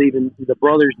God, believe in the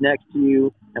brothers next to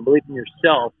you, and believe in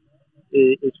yourself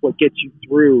is what gets you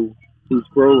through these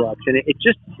GrowRucks. And it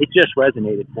just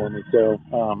resonated for me. So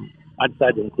I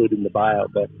decided to include it in the bio.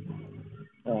 But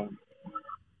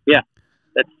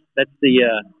that's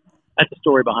the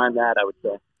story behind that, I would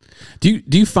say. Do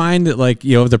you find that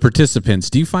the participants?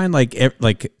 Do you find like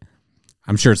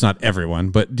I'm sure it's not everyone,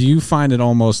 but do you find that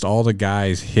almost all the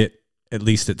guys hit at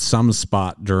least at some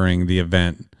spot during the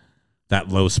event that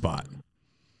low spot?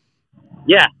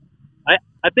 Yeah,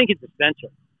 I think it's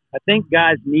essential. I think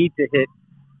guys need to hit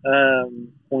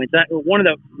points. One of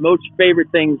the most favorite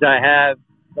things I have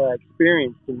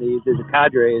experienced in these as a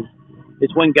cadre is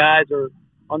when guys are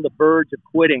on the verge of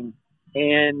quitting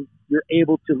and you're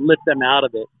able to lift them out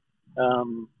of it.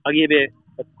 I'll give you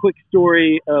a quick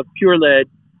story of Pure Lead.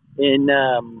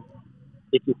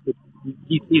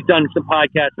 He's done some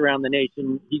podcasts around the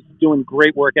nation. He's doing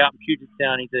great work out in Puget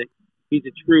Sound. He's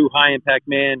a true high impact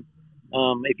man.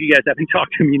 If you guys haven't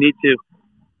talked to him, you need to.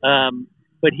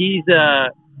 But he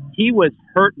was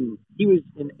hurting. He was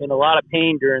in a lot of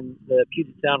pain during the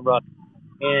Puget Sound ruck,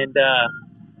 and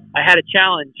I had a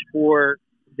challenge for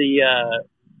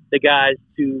the guys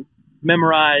to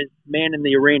memorize "Man in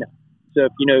the Arena." So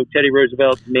if you know Teddy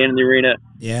Roosevelt's "Man in the Arena,"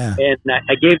 yeah, and I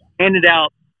handed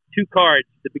out 2 cards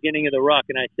at the beginning of the ruck,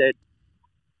 and I said,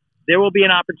 there will be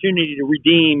an opportunity to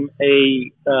redeem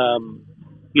a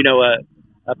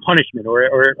punishment or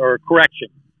a correction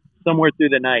somewhere through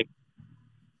the night.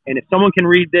 And if someone can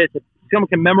read this, if someone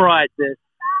can memorize this,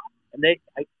 and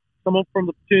someone from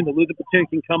the platoon, the losing platoon,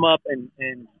 can come up and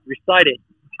recite it,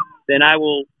 then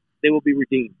they will be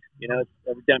redeemed. It's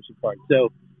a redemption card.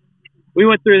 So we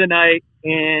went through the night,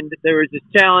 and there was this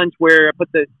challenge where I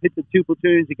hit the 2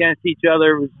 platoons against each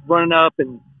other. It was running up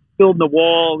and building the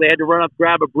wall. They had to run up,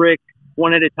 grab a brick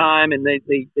one at a time, and they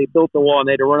built the wall, and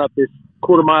they had to run up this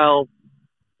quarter mile.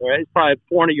 It's probably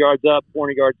 400 yards up,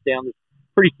 400 yards down this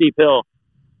pretty steep hill.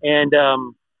 And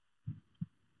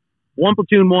one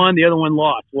platoon won, the other one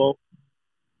lost. Well,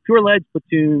 Pure Lead's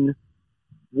platoon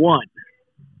won,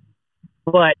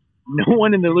 but no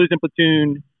one in the losing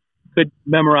platoon could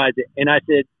memorize it. And I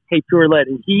said, hey, Pure Lead.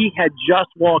 And he had just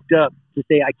walked up to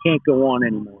say, I can't go on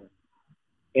anymore.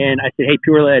 And I said, hey,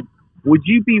 Pure Lead, would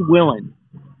you be willing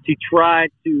to try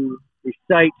to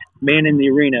recite Man in the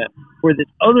Arena for this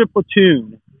other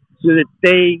platoon so that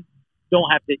they don't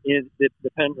have to, the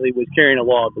penalty was carrying a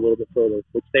log a little bit further,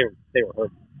 which they were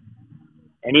hurting.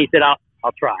 And he said,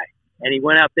 I'll try. And he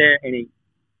went out there and he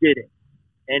did it.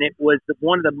 And it was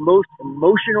one of the most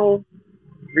emotional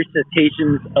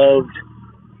recitations of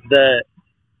the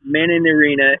Man in the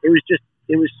Arena. It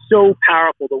was so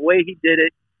powerful the way he did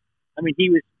it. I mean, he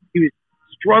was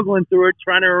struggling through it,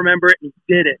 trying to remember it, and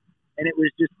he did it. And it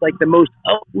was just like the most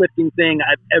uplifting thing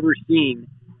I've ever seen.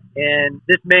 And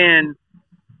this man,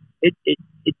 it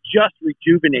just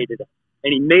rejuvenated him.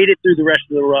 And he made it through the rest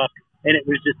of the ruck. and it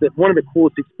was just one of the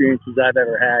coolest experiences I've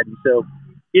ever had. And so,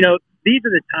 you know, these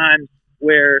are the times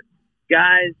where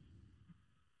guys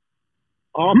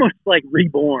almost like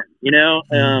reborn, you know,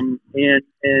 and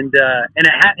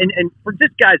for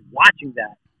just guys watching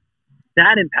that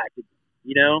impacted me,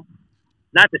 you know,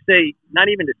 not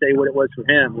even to say what it was for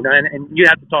him, you know, and you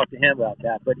have to talk to him about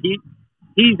that, but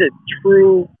he's a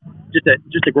true, just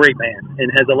a great man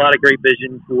and has a lot of great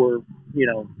vision for, you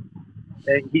know,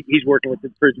 he's working with the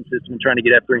prison system and trying to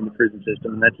get F3 in the prison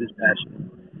system, and that's his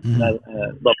passion. And I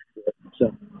love it.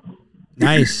 So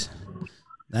nice.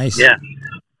 Yeah.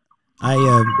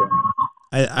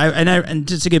 And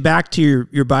just to get back to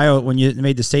your bio when you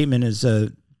made the statement is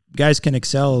guys can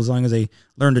excel as long as they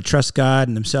learn to trust God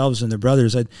and themselves and their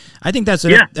brothers. I think that's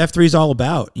what F3 is all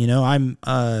about. You know, I'm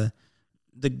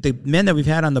the men that we've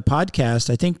had on the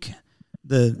podcast. I think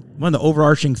one of the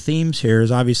overarching themes here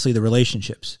is obviously the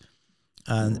relationships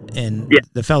and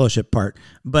the fellowship part,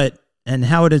 and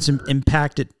how it has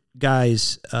impacted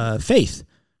guys' faith.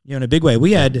 You know, in a big way.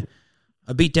 We had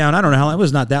a beat down. I don't know how long, it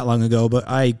was not that long ago, but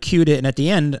I cued it. And at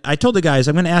the end, I told the guys,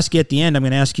 I'm going to ask you at the end, I'm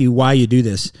going to ask you why you do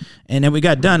this. And then we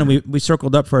got done and we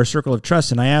circled up for our circle of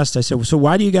trust. And I said, so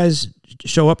why do you guys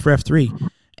show up for F3?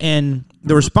 And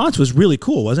the response was really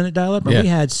cool, wasn't it, Dial Up? And we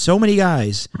had so many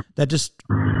guys that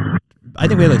I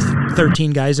think we had like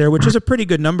 13 guys there, which is a pretty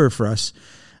good number for us.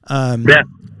 And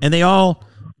they all,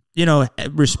 you know,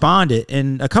 responded,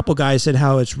 and a couple guys said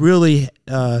how it's really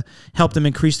helped them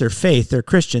increase their faith. They're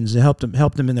Christians. It helped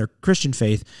them in their Christian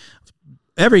faith.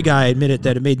 Every guy admitted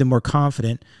that it made them more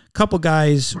confident. A couple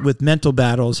guys with mental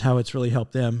battles, how it's really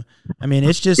helped them. I mean,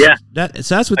 it's just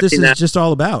that's what this is just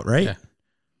all about, right? Yeah.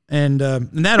 And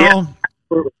that all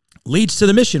leads to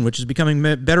the mission, which is becoming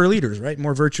better leaders, right?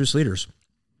 More virtuous leaders.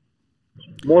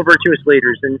 More virtuous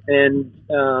leaders, and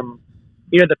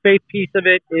you know, the faith piece of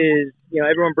it is, you know,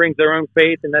 everyone brings their own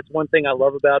faith, and that's one thing I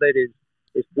love about it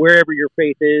is wherever your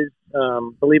faith is,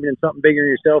 believing in something bigger than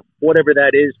yourself, whatever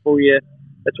that is for you.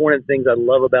 That's one of the things I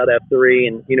love about F3.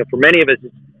 And, you know, for many of us,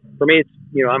 for me, it's,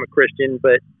 you know, I'm a Christian,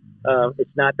 but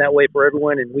it's not that way for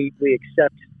everyone, and we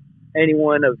accept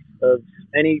anyone of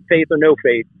any faith or no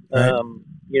faith. Right.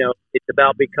 You know, it's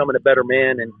about becoming a better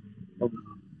man, and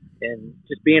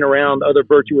just being around other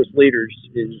virtuous leaders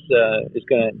is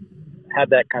going to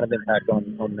have that kind of impact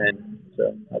on men.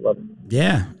 So I love it.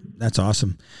 Yeah, that's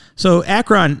awesome. So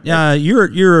Akron,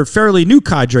 you're a fairly new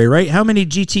cadre, right? How many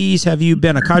GTEs have you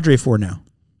been a cadre for now?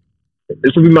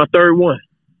 This will be my third one.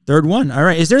 Third one. All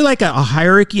right. Is there like a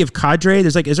hierarchy of cadre?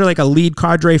 Is there like a lead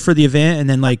cadre for the event and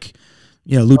then like,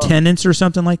 you know, lieutenants or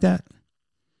something like that?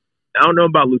 I don't know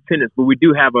about lieutenants, but we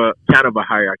do have a kind of a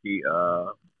hierarchy,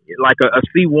 like a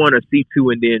C1, a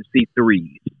C2, and then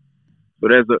C3s. So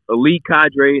there's a lead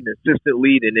cadre, an assistant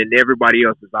lead, and then everybody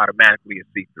else is automatically a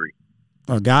C3.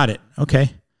 Oh, got it.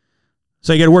 Okay.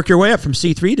 So you got to work your way up from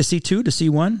C3 to C2 to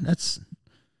C1.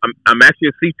 I'm actually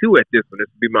a C2 at this one. This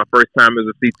will be my first time as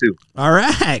a C2. All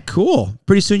right, cool.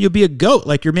 Pretty soon you'll be a GOAT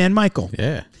like your man Michael.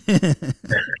 Yeah.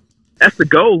 That's the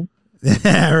goal.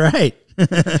 All right.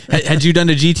 Had you done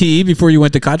a GTE before you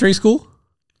went to cadre school?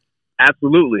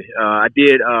 Absolutely. I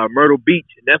did Myrtle Beach,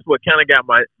 and that's what kind of got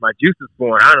my juices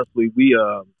flowing. Honestly,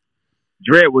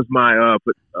 Dred was my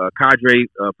cadre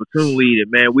platoon lead, and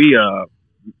man, we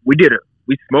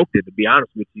smoked it, to be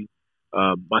honest with you.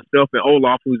 Myself and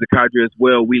Olaf, who's a cadre as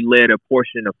well, we led a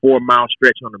 4-mile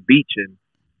stretch on the beach, and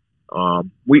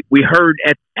we heard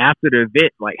after the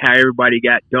event like how everybody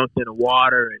got dunked in the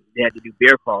water and they had to do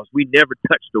bear crawls. We never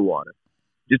touched the water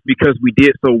just because we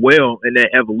did so well in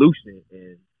that evolution,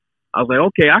 and I was like,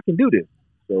 okay, I can do this.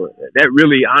 So that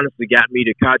really honestly got me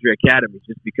to Cadre Academy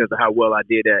just because of how well I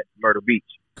did at Myrtle Beach.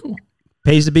 Cool.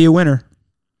 Pays to be a winner.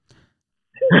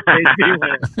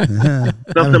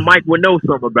 Something Mike would know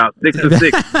something about. 6 of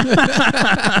 6.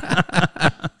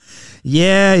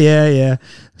 Yeah.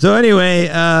 So anyway,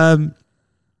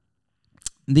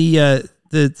 the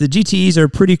GTEs are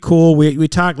pretty cool. We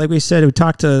talked, like we said, we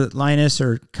talked to Linus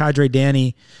or Cadre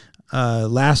Danny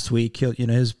last week.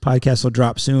 His podcast will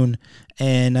drop soon,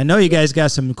 and I know you guys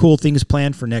got some cool things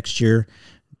planned for next year.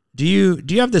 Do you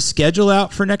have the schedule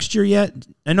out for next year yet?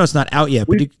 I know it's not out yet,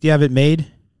 but do you have it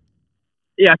made?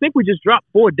 Yeah, I think we just dropped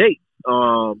 4 dates.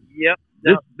 Yep.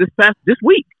 This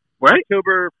week, right?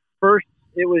 October 1st,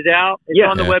 it was out. It's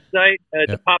on the website.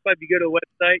 The pop-up, you go to the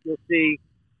website, you'll see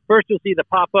the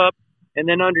pop-up, and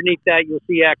then underneath that, you'll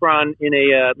see Akron in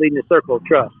a leading the circle of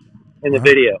trust in the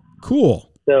video. Cool.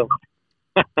 So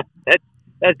that's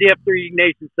the F3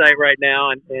 Nation site right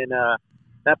now, and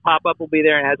that pop-up will be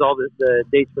there and has all the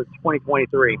dates for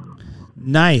 2023.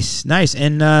 Nice.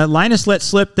 And Linus let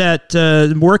slip that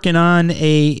working on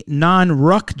a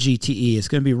non-ruck GTE. It's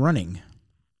going to be running.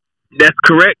 That's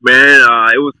correct, man.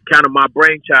 It was kind of my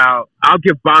brainchild. I'll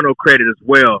give Bono credit as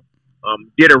well.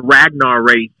 Did a Ragnar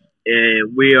race,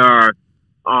 and we are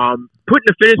putting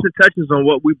the finishing touches on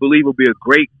what we believe will be a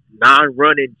great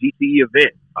non-running GTE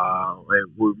event.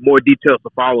 And with more details to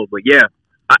follow. But yeah,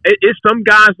 it's some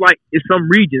guys it's some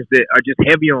regions that are just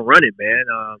heavy on running, man.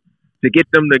 To get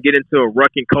them to get into a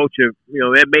rucking culture,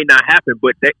 that may not happen,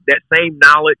 but that same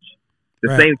knowledge,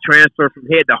 the same transfer from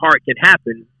head to heart can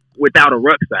happen without a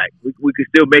rucksack. We can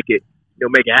still make it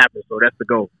happen. So that's the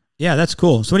goal. Yeah, that's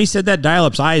cool. So when he said that,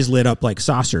 Dial-Up's eyes lit up like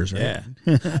saucers, right?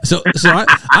 Yeah. so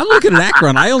I'm looking at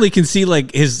Akron. I only can see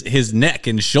like his neck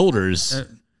and shoulders.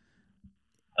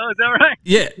 Oh, is that right?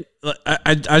 Yeah,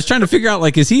 I was trying to figure out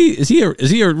like is he a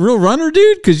real runner,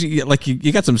 dude? Because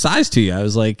you got some size to you. I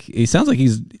was like, he sounds like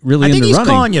he's really into running. I think he's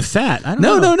calling you fat. I don't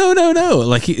know. No.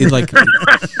 Like he's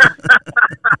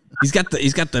got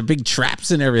the big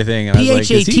traps and everything. And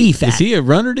PHAT fat. Is he a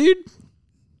runner, dude?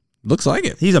 Looks like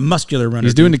it. He's a muscular runner.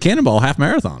 He's doing the Cannonball half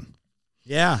marathon.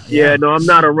 Yeah. No, I'm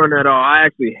not a runner at all. I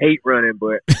actually hate running,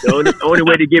 but the only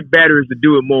way to get better is to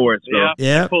do it more. So.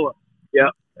 Yeah. Pull up. Yeah.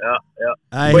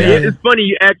 But it's funny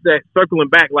you asked that. Circling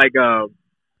back, like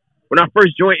when I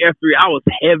first joined F3, I was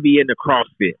heavy into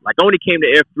CrossFit. Like I only came to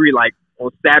F3 like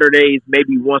on Saturdays,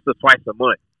 maybe once or twice a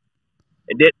month.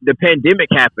 And then the pandemic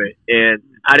happened, and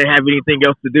I didn't have anything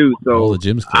else to do. So all the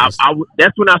gyms closed.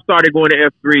 that's when I started going to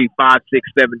F3 5, 6,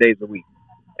 7 days a week,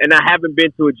 and I haven't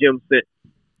been to a gym since.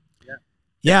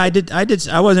 Yeah, I did. I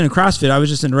wasn't in CrossFit. I was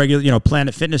just in regular,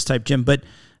 Planet Fitness type gym. But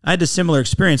I had a similar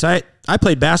experience. I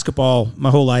played basketball my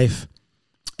whole life,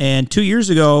 and 2 years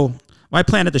ago, I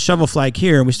planted the shovel flag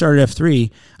here, and we started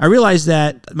F3. I realized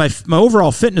that my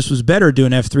overall fitness was better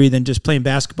doing F3 than just playing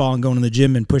basketball and going to the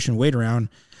gym and pushing weight around.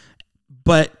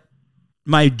 But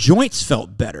my joints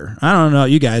felt better. I don't know,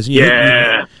 you guys. You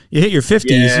hit your 50s.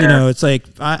 Yeah. It's like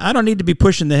I don't need to be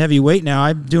pushing the heavy weight now.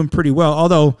 I'm doing pretty well.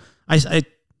 Although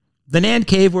the Nan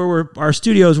Cave where our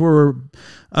studios where we're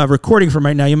recording from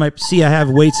right now, you might see I have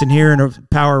weights in here and a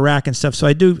power rack and stuff. So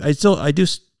I do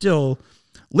still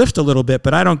lift a little bit,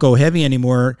 but I don't go heavy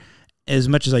anymore as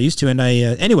much as I used to. And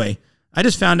anyway, I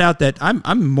just found out that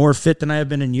I'm more fit than I have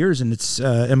been in years, and it's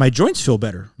and my joints feel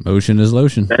better. Motion is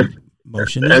lotion.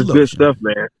 That's good stuff,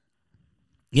 man.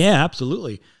 Yeah,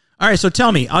 absolutely. All right, so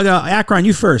tell me, I'll go Akron.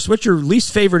 You first. What's your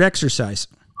least favorite exercise?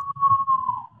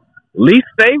 Least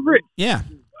favorite? Yeah.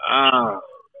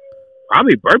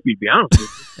 Probably burpees, to be honest with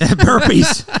you.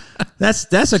 Burpees.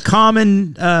 That's a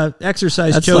common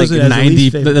exercise That's chosen like as 90. a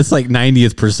least favorite. That's like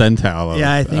 90th percentile.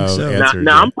 Yeah, I think so. I feel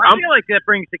like that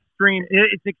brings extreme.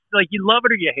 It's like you love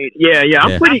it or you hate it. Yeah.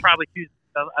 I'm pretty. I probably choose.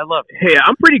 I love it. Yeah,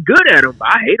 I'm pretty good at them.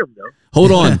 I hate them though.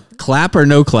 Hold on. Clap or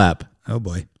no clap? Oh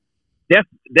boy.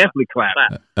 Definitely clap.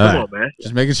 Come on, man.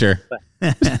 Just making sure.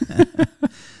 All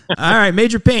right,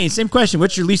 Major Payne. Same question.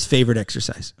 What's your least favorite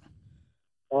exercise?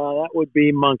 That would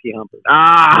be monkey humping.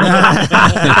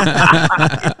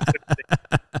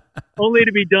 Only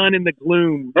to be done in the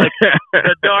gloom, like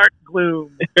the dark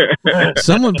gloom.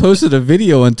 Someone posted a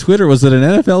video on Twitter. Was it an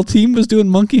NFL team was doing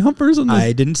monkey humpers?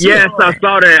 I didn't see Yes, it. I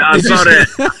saw that.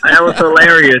 That was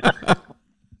hilarious.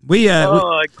 We had.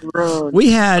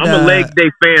 I'm a leg day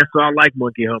fan, so I like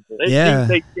monkey humping.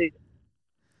 It's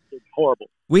horrible.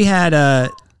 We had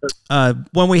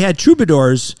when we had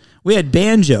troubadours. We had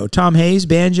Banjo, Tom Hayes,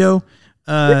 Banjo.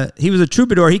 He was a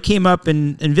troubadour. He came up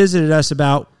and visited us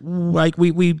about like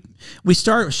we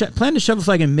planned to shovel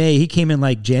flag in May. He came in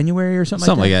like January or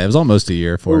something like that. It was almost a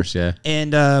year for us, yeah.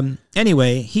 And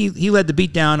anyway, he led the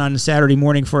beat down on a Saturday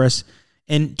morning for us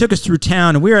and took us through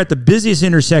town. And we were at the busiest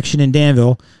intersection in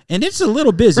Danville, and it's a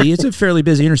little busy. It's a fairly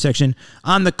busy intersection.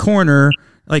 On the corner,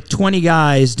 like 20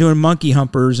 guys doing monkey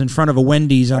humpers in front of a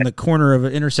Wendy's on the corner of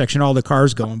an intersection. All the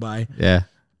cars going by. Yeah.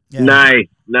 Yeah. Nice.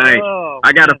 Oh,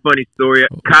 I got a funny story.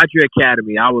 Cadre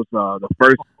Academy. I was the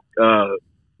first platoon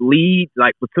lead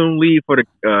for the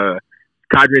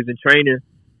cadres in training,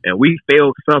 and we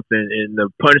failed something, and the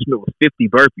punishment was 50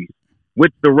 burpees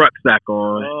with the rucksack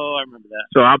on. Oh, I remember that.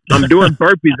 So I'm doing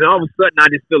burpees, and all of a sudden I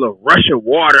just feel a rush of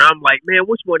water. I'm like, man,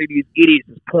 which one of these idiots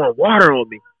is pouring water on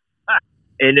me?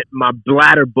 And my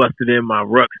bladder busted in my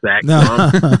rucksack. So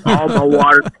all my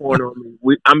water's pouring on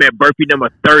me. I'm at burpee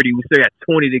number 30. We still got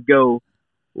 20 to go.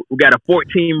 We got a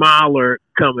 14-miler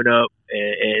coming up,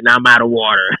 and I'm out of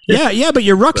water. Yeah, but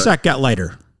your rucksack got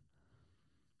lighter.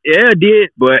 Yeah, it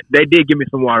did, but they did give me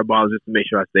some water bottles just to make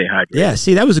sure I stay hydrated. Yeah,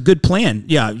 see, that was a good plan.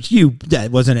 Yeah, that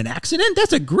wasn't an accident.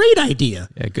 That's a great idea.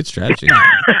 Yeah, good strategy.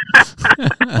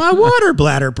 My water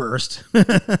bladder burst.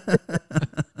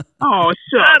 Oh,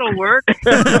 shit. That'll work.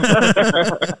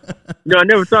 No, I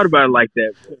never thought about it like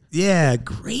that. Yeah,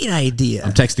 great idea.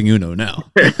 I'm texting Uno now.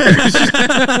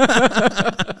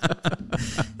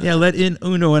 Yeah, let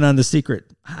Uno in on the secret.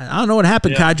 I don't know what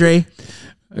happened, Cadre.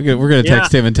 Okay, we're gonna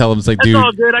text him and tell him it's like, That's dude.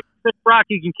 all good. I got this rock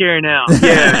you can carry now.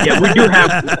 Yeah, we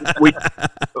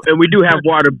do have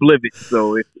water blivets,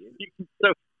 so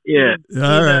yeah.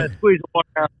 All right. Squeeze the water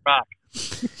out of the rock.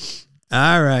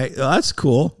 All right. Well, that's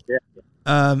cool. Yeah.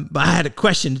 But I had a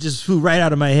question. It just flew right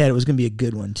out of my head. It was going to be a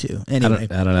good one, too. Anyway.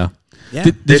 I don't know. Yeah.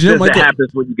 Did you know That Michael? happens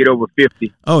when you get over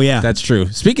 50. Oh, yeah. That's true.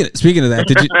 Speaking of that,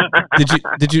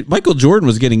 did you? Michael Jordan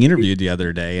was getting interviewed the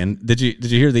other day, and did you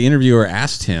hear the interviewer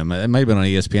asked him? It might have been on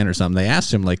ESPN or something. They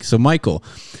asked him like, so Michael,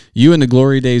 you in the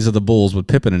glory days of the Bulls with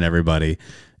Pippen and everybody,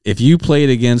 if you played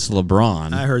against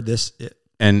LeBron, I heard this.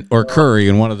 or Curry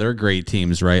in one of their great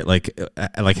teams, right? Like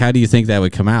how do you think that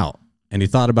would come out? And he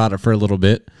thought about it for a little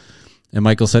bit, and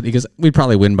Michael said, he goes, we'd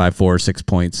probably win by 4 or 6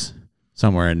 points.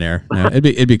 Somewhere in there. No,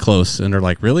 it'd be close. And they're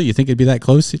like, really? You think it'd be that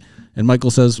close? And Michael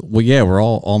says, well, yeah, we're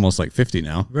all almost like 50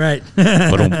 now. Right.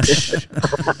 And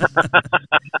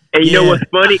you know what's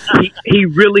funny? He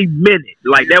really meant it.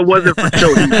 Like, that wasn't for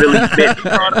show. He really meant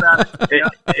it.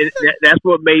 And that's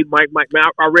what made Mike.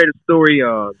 I read a story.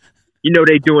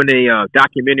 They doing a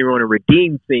documentary on a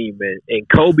Redeem team, and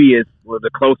Kobe was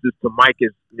the closest to Mike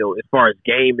as far as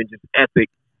game and just ethic.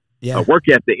 Yeah. Work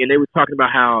ethic, and they were talking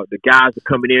about how the guys are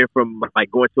coming in from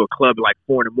like going to a club at like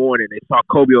 4 a.m. They saw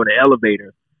Kobe on the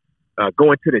elevator,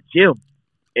 going to the gym,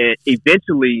 and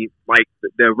eventually, like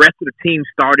the rest of the team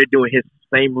started doing his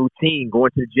same routine,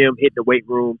 going to the gym, hitting the weight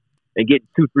room, and getting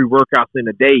 2-3 workouts in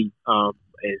a day. And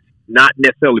not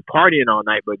necessarily partying all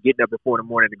night, but getting up at 4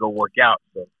 a.m. to go work out.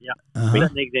 So Yeah, Uh-huh.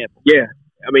 that's an example. yeah,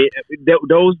 I mean,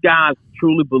 those guys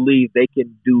truly believe they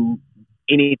can do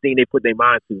anything they put their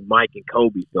mind to, Mike and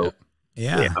Kobe. So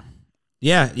Yeah,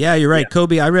 you're right.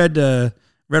 Kobe, I read a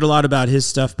lot about his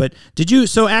stuff, but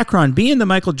so Akron, being the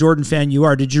Michael Jordan fan you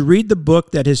are, did you read the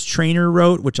book that his trainer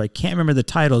wrote, which I can't remember the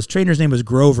title? His trainer's name was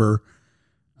Grover.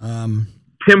 Tim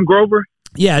Grover?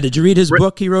 Yeah, did you read his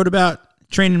book he wrote about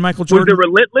training Michael Jordan? Was it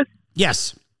Relentless?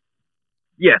 Yes.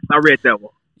 Yes, I read that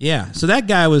one. Yeah, so that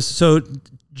guy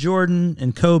Jordan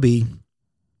and Kobe,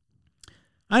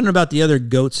 I don't know about the other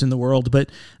GOATs in the world, but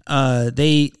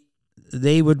they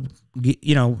would,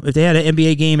 if they had an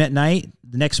NBA game at night,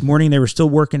 the next morning they were still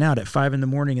working out at 5 a.m.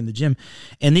 in the gym.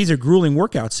 And these are grueling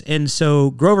workouts. And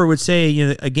so Grover would say,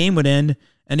 a game would end,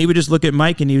 and he would just look at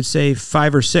Mike and he would say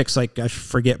 5 or 6, like I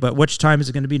forget, but which time is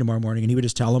it going to be tomorrow morning? And he would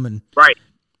just tell them. Right.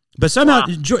 But somehow,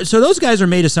 so those guys are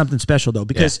made of something special, though,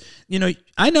 because,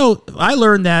 I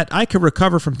learned that I could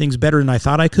recover from things better than I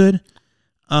thought I could.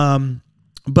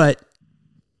 But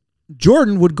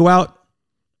Jordan would go out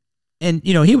and,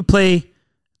 he would play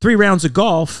 3 rounds of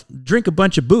golf, drink a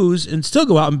bunch of booze, and still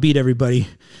go out and beat everybody.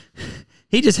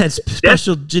 He just had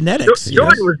special genetics.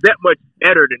 Jordan was that much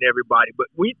better than everybody, but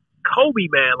Kobe,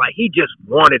 man, like he just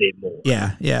wanted it more.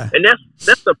 Yeah. And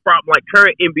that's the problem. Like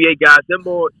current NBA guys,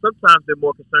 sometimes they're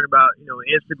more concerned about,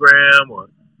 Instagram or,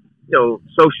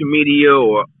 social media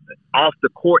or off the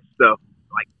court stuff.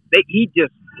 Like he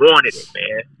just wanted it,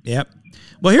 man. Yep.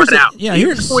 Well, when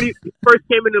he first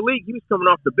came in the league, he was coming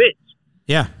off the bench.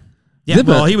 Yeah. Yeah,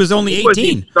 well, he was only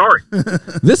 18. Sorry.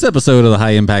 This episode of the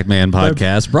High Impact Man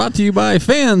podcast brought to you by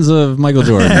fans of Michael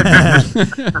Jordan.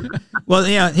 Well,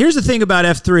 yeah, here's the thing about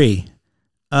F3.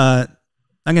 I'm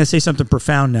going to say something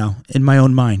profound now in my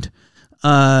own mind.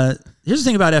 Here's the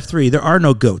thing about F3. There are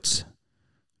no GOATs.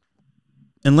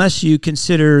 Unless you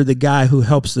consider the guy who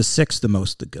helps the six the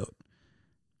most the GOAT.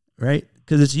 Right?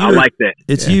 Because it's you. I like that.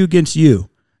 It's you against you.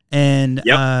 And,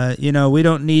 Yep. We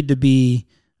don't need to be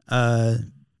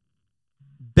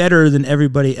better than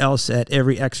everybody else at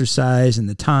every exercise and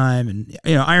the time. And,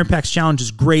 Iron Pack's challenge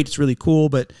is great. It's really cool.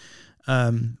 But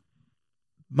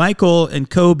Michael and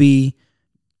Kobe,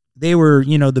 they were,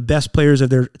 the best players of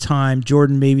their time.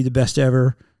 Jordan, maybe the best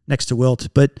ever next to Wilt.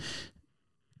 But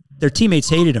their teammates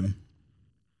hated him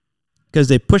because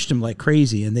they pushed him like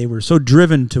crazy. And they were so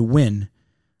driven to win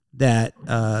that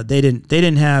they didn't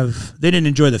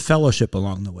enjoy the fellowship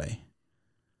along the way.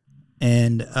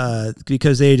 And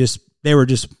because they were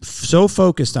just so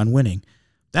focused on winning.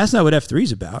 That's not what F3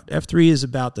 is about. F3 is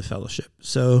about the fellowship.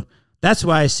 So that's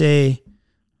why I say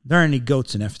there aren't any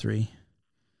GOATs in F3.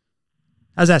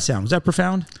 How's that sound? Was that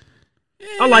profound?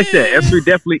 I like that. F3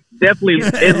 definitely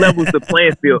it levels the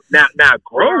playing field. Now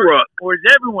GrowRuck, Or is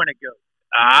everyone a GOAT?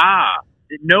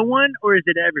 Is it no one or is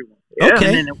it everyone? Yeah.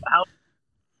 Okay. And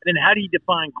then how do you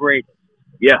define greatness?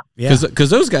 Yeah. Because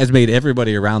those guys made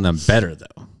everybody around them better,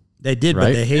 though. They did, Right?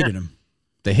 but they hated him.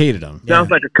 They hated him. Sounds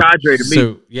like a cadre to me.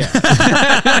 So, yeah.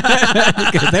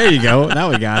 There you go. Now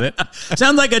we got it.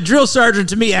 Sounds like a drill sergeant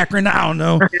to me, Akron. I don't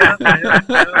know.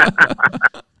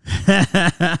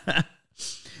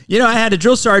 You know, I had a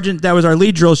drill sergeant that was our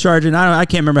lead drill sergeant. I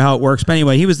can't remember how it works, but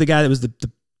anyway, he was the guy that was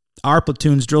our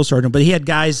platoon's drill sergeant. But he had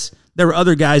guys. There were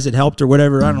other guys that helped or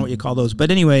whatever. I don't know what you call those,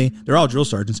 but anyway, they're all drill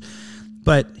sergeants.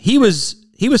 But he was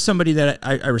somebody that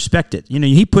I respected. You know,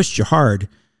 he pushed you hard,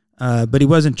 but he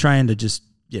wasn't trying to just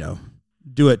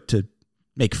do it to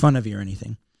make fun of you or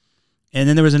anything. And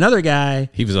then there was another guy.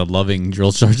 He was a loving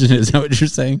drill sergeant. Is that what you're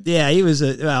saying? Yeah, he was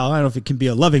I don't know if it can be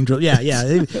a loving drill.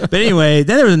 Yeah. But anyway,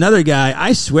 then there was another guy.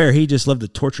 I swear he just loved to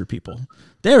torture people.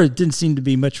 There didn't seem to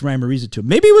be much rhyme or reason to it.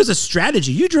 Maybe it was a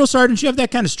strategy. You drill sergeants, you have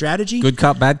that kind of strategy? Good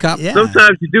cop, bad cop? Yeah.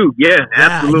 Sometimes you do. Yeah,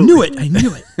 absolutely. I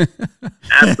knew it.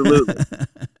 Absolutely.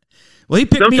 Well, he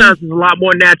picked Sometimes it's a lot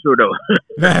more natural,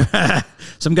 though.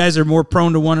 Some guys are more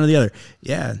prone to one or the other.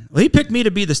 Yeah. Well, he picked me to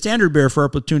be the standard bearer for our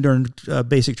platoon during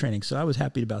basic training, so I was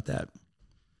happy about that.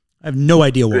 I have no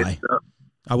idea why.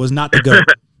 I was not the goat.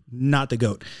 Not the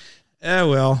goat.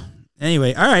 Well.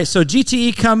 Anyway, all right, so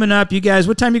GTE coming up. You guys,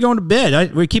 what time are you going to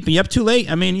bed? We're keeping you up too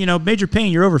late? I mean, Major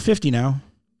Payne, you're over 50 now.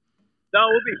 No,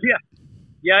 we'll be,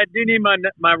 yeah, I do need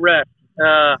my rest.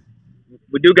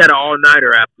 We do got an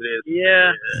all-nighter after this.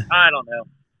 Yeah, I don't know.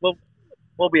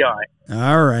 We'll be all right.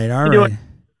 All right.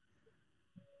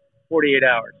 48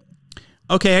 hours.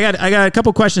 Okay, I got a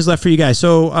couple questions left for you guys.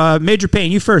 So, Major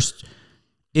Payne, you first.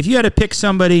 If you had to pick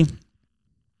somebody,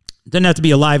 doesn't have to be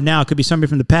alive now. It could be somebody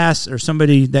from the past or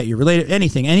somebody that you're related,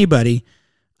 anybody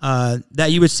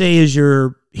that you would say is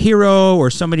your hero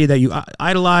or somebody that you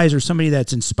idolize or somebody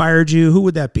that's inspired you. Who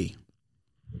would that be?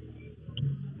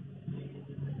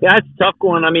 Yeah, it's a tough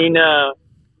one. I mean,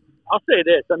 I'll say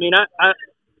this. I mean,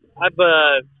 I've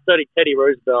studied Teddy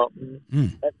Roosevelt.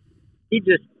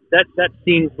 That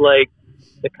seems like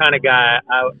the kind of guy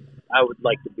I would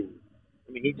like to be.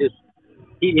 I mean,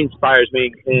 he inspires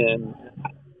me, and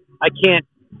I can't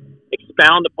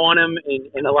expound upon him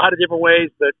in a lot of different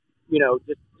ways, but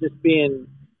just being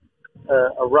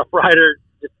a rough rider,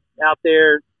 just out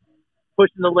there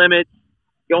pushing the limits,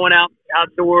 going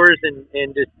outdoors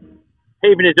and just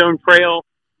paving his own trail,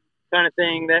 kind of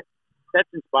thing. That's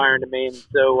inspiring to me, and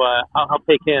so I'll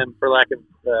pick him for lack of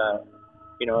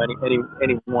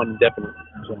any one definite.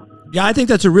 So. Yeah, I think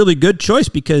that's a really good choice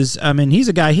because I mean he's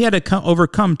a guy. He had to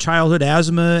overcome childhood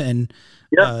asthma and.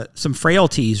 Yep. Some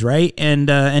frailties, right? And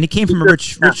he came from a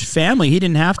rich family. He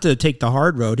didn't have to take the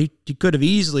hard road. He could have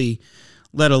easily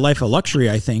led a life of luxury,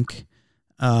 I think.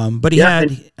 But he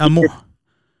had a more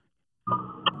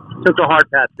took the hard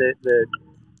path, the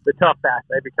tough path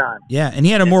every time. Yeah, and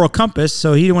he had a moral compass,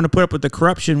 so he didn't want to put up with the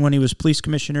corruption when he was police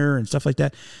commissioner and stuff like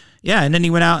that. Yeah, and then he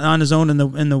went out on his own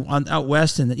out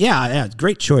west, and yeah,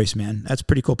 great choice, man. That's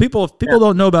pretty cool. People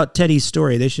don't know about Teddy's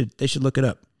story. They should look it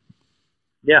up.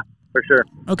 Yeah. For sure.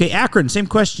 Okay, Akron, same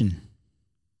question.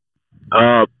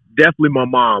 Definitely my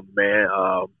mom, man.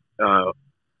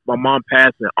 My mom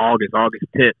passed in August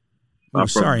 10th.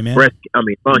 Sorry, man.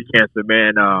 Lung cancer,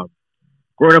 man.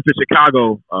 Growing up in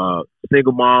Chicago,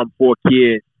 single mom, 4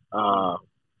 kids,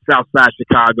 South Side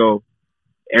Chicago.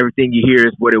 Everything you hear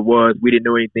is what it was. We didn't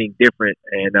know anything different,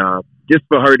 and just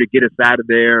for her to get us out of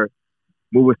there,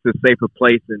 move us to a safer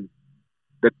place, and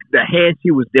the hand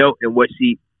she was dealt and what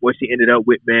she ended up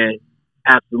with, man,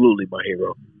 absolutely my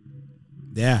hero.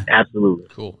 Yeah. Absolutely.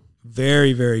 Cool.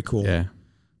 Very, very cool. Yeah.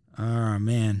 Oh,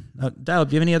 man. Dial,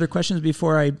 do you have any other questions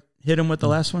before I hit him with the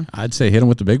last one? I'd say hit him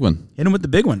with the big one. Hit him with the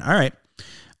big one. All right.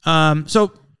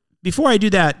 So before I do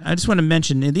that, I just want to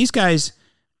mention these guys,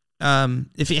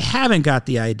 if you haven't got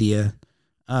the idea,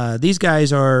 these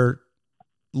guys are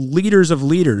leaders of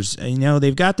leaders.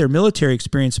 They've got their military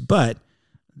experience, but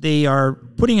they are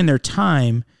putting in their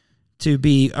time to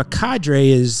be a cadre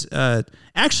is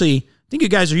actually, I think you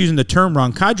guys are using the term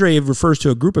wrong. Cadre refers to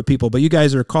a group of people, but you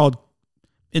guys are called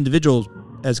individuals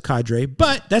as cadre,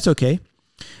 but that's okay.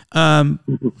 But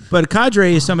a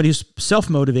cadre is somebody who's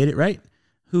self-motivated, right?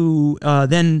 Who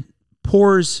then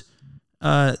pours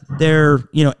their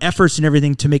efforts and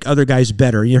everything to make other guys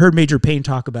better. You heard Major Payne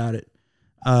talk about it.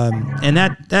 And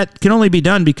that can only be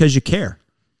done because you care,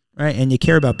 right? And you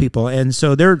care about people. And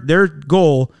so their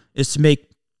goal is to make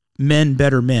men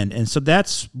better men. And so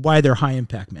that's why they're high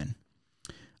impact men.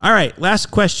 All right, last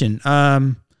question.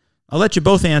 I'll let you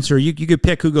both answer. You could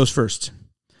pick who goes first.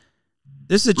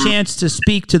 This is a chance to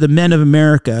speak to the men of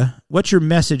America. What's your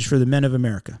message for the men of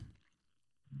America?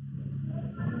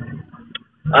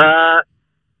 My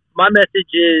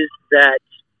message is that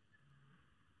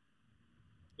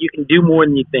you can do more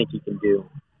than you think you can do.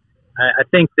 I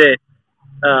think that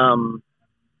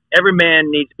every man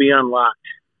needs to be unlocked,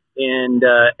 and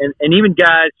even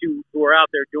guys who are out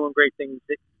there doing great things,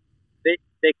 they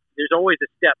there's always a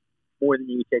step more than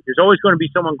you take. There's always going to be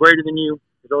someone greater than you.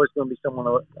 There's always going to be someone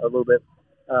a little bit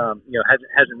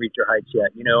hasn't reached your heights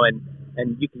yet,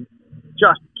 and you can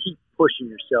just keep pushing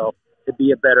yourself to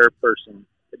be a better person,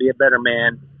 to be a better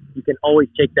man. You can always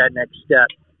take that next step.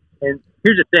 And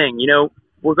here's the thing, we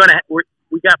got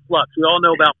flux. We all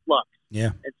know about flux.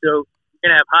 Yeah. And so you're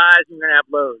going to have highs and you're going to have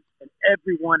lows. And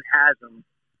everyone has them,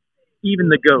 even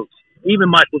the GOATs, even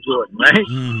Michael Jordan, right?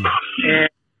 Mm. And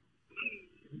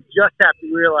you just have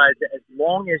to realize that as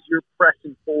long as you're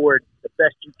pressing forward the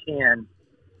best you can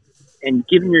and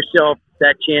giving yourself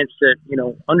that chance to,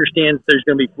 understand that there's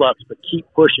going to be flux, but keep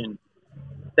pushing.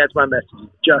 That's my message.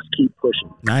 Just keep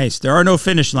pushing. Nice. There are no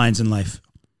finish lines in life.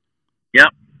 Yep.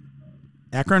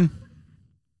 Akron?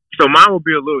 So mine will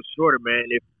be a little shorter, man.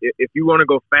 If you want to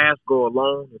go fast, go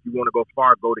alone. If you want to go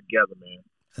far, go together, man.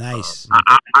 Nice.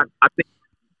 I think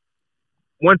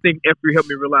one thing F3 helped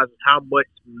me realize is how much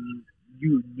you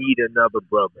need another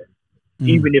brother,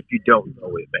 even if you don't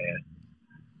know it, man.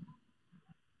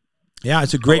 Yeah,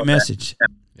 it's a great message.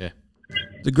 Yeah.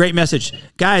 It's a great message.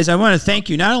 Guys, I want to thank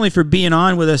you not only for being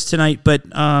on with us tonight, but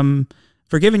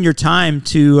for giving your time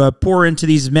to pour into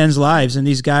these men's lives and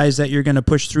these guys that you're going to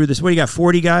push through this. What do you got,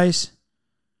 40 guys?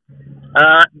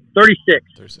 36.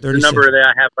 36. The number that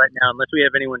I have right now, unless we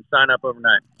have anyone sign up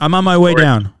overnight. I'm on my way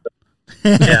down.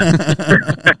 Yeah.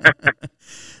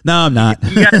 No, I'm not.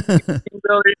 You guys,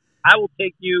 I will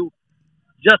take you.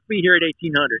 Just be here at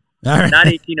 1800, All right. not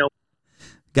 1801.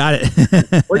 Got it.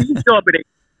 Well, you can show up at 1800.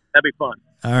 That'd be fun.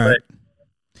 All right.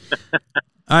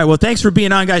 All right. Well, thanks for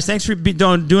being on, guys. Thanks for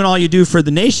doing all you do for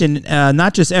the nation,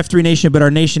 not just F3 Nation, but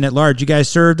our nation at large. You guys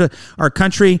served our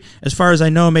country. As far as I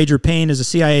know, Major Payne is a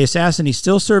CIA assassin. He's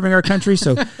still serving our country,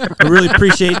 so I really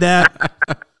appreciate that.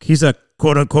 He's a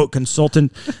quote-unquote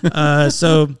consultant.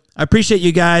 So I appreciate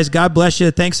you guys. God bless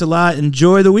you. Thanks a lot.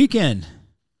 Enjoy the weekend.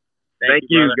 Thank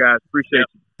you, guys. Appreciate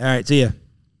you. All right. See ya.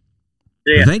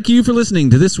 Yeah. Thank you for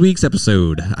listening to this week's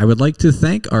episode. I would like to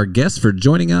thank our guests for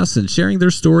joining us and sharing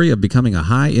their story of becoming a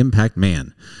high-impact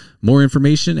man. More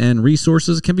information and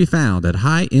resources can be found at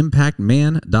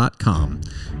highimpactman.com.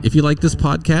 If you like this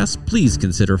podcast, please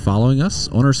consider following us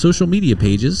on our social media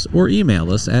pages or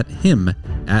email us at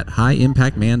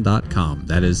him@highimpactman.com.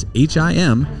 That is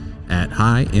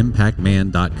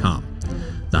HIM@highimpactman.com.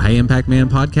 The High Impact Man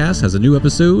podcast has a new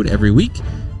episode every week,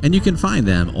 and you can find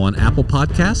them on Apple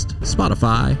Podcast,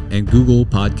 Spotify, and Google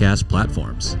Podcast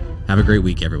platforms. Have a great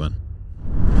week, everyone.